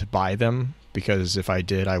allowed to buy them because if I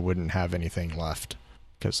did, I wouldn't have anything left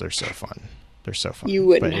because they're so fun. They're so fun. You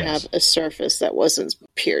wouldn't have a surface that wasn't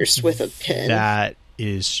pierced with a pin. That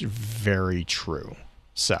is very true.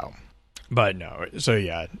 So, but no. So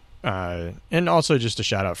yeah, and also just a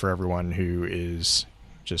shout out for everyone who is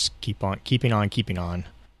just keeping on.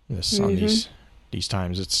 This on these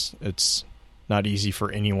times, it's not easy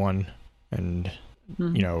for anyone, and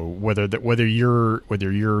you know whether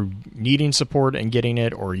you're needing support and getting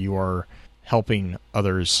it, or you are helping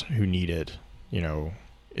others who need it, you know,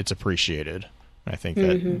 it's appreciated. I think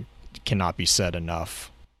that cannot be said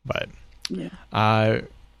enough. But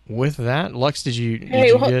with that, Lux, did you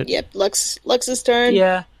get? Yep, Lux's turn.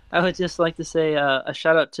 Yeah, I would just like to say a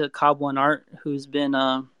shout out to Cobb One Art, who's been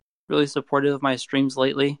really supportive of my streams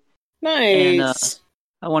lately. Nice. And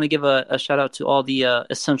I want to give a shout out to all the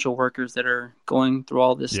essential workers that are going through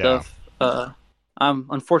all this stuff. I'm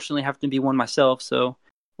unfortunately having to be one myself, so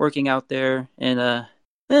working out there and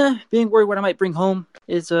being worried what I might bring home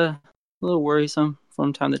is a little worrisome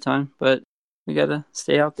from time to time, but we gotta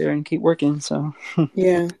stay out there and keep working. So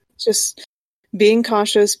yeah, just being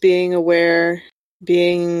cautious, being aware,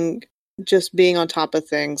 being on top of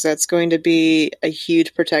things. That's going to be a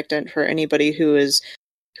huge protectant for anybody who is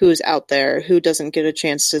out there who doesn't get a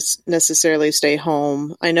chance to necessarily stay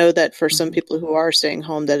home. I know that for some people who are staying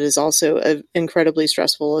home, that is also an incredibly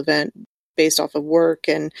stressful event based off of work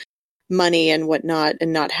and money and whatnot,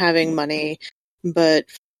 and not having money. But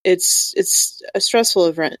it's a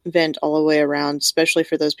stressful event all the way around, especially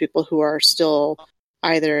for those people who are still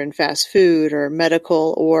either in fast food or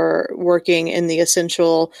medical or working in the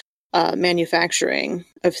essential manufacturing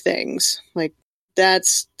of things. Like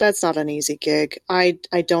that's not an easy gig. I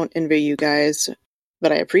don't envy you guys,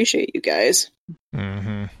 but I appreciate you guys.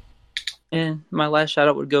 Mm-hmm. And my last shout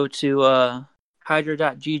out would go to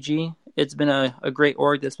Hydra.gg. It's been a great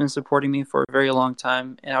org that's been supporting me for a very long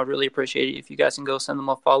time, and I would really appreciate it if you guys can go send them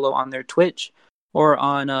a follow on their Twitch or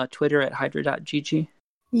on Twitter at Hydra.gg.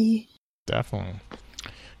 Yeah. Definitely.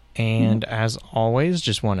 And as always,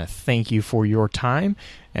 just want to thank you for your time.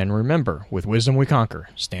 And remember, with wisdom we conquer.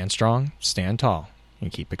 Stand strong, stand tall,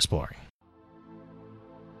 and keep exploring.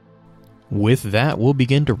 With that, we'll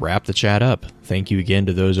begin to wrap the chat up. Thank you again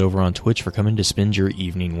to those over on Twitch for coming to spend your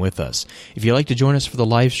evening with us. If you'd like to join us for the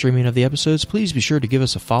live streaming of the episodes, please be sure to give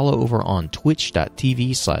us a follow over on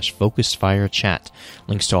twitch.tv/FocusedFireChat.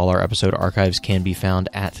 Links to all our episode archives can be found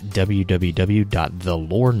at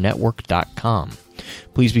www.thelorenetwork.com.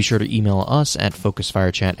 Please be sure to email us at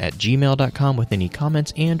focusedfirechat@gmail.com with any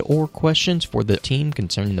comments and or questions for the team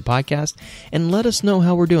concerning the podcast, and let us know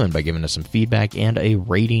how we're doing by giving us some feedback and a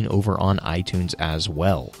rating over on iTunes as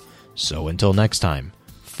well. So until next time,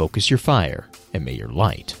 focus your fire and may your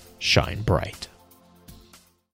light shine bright.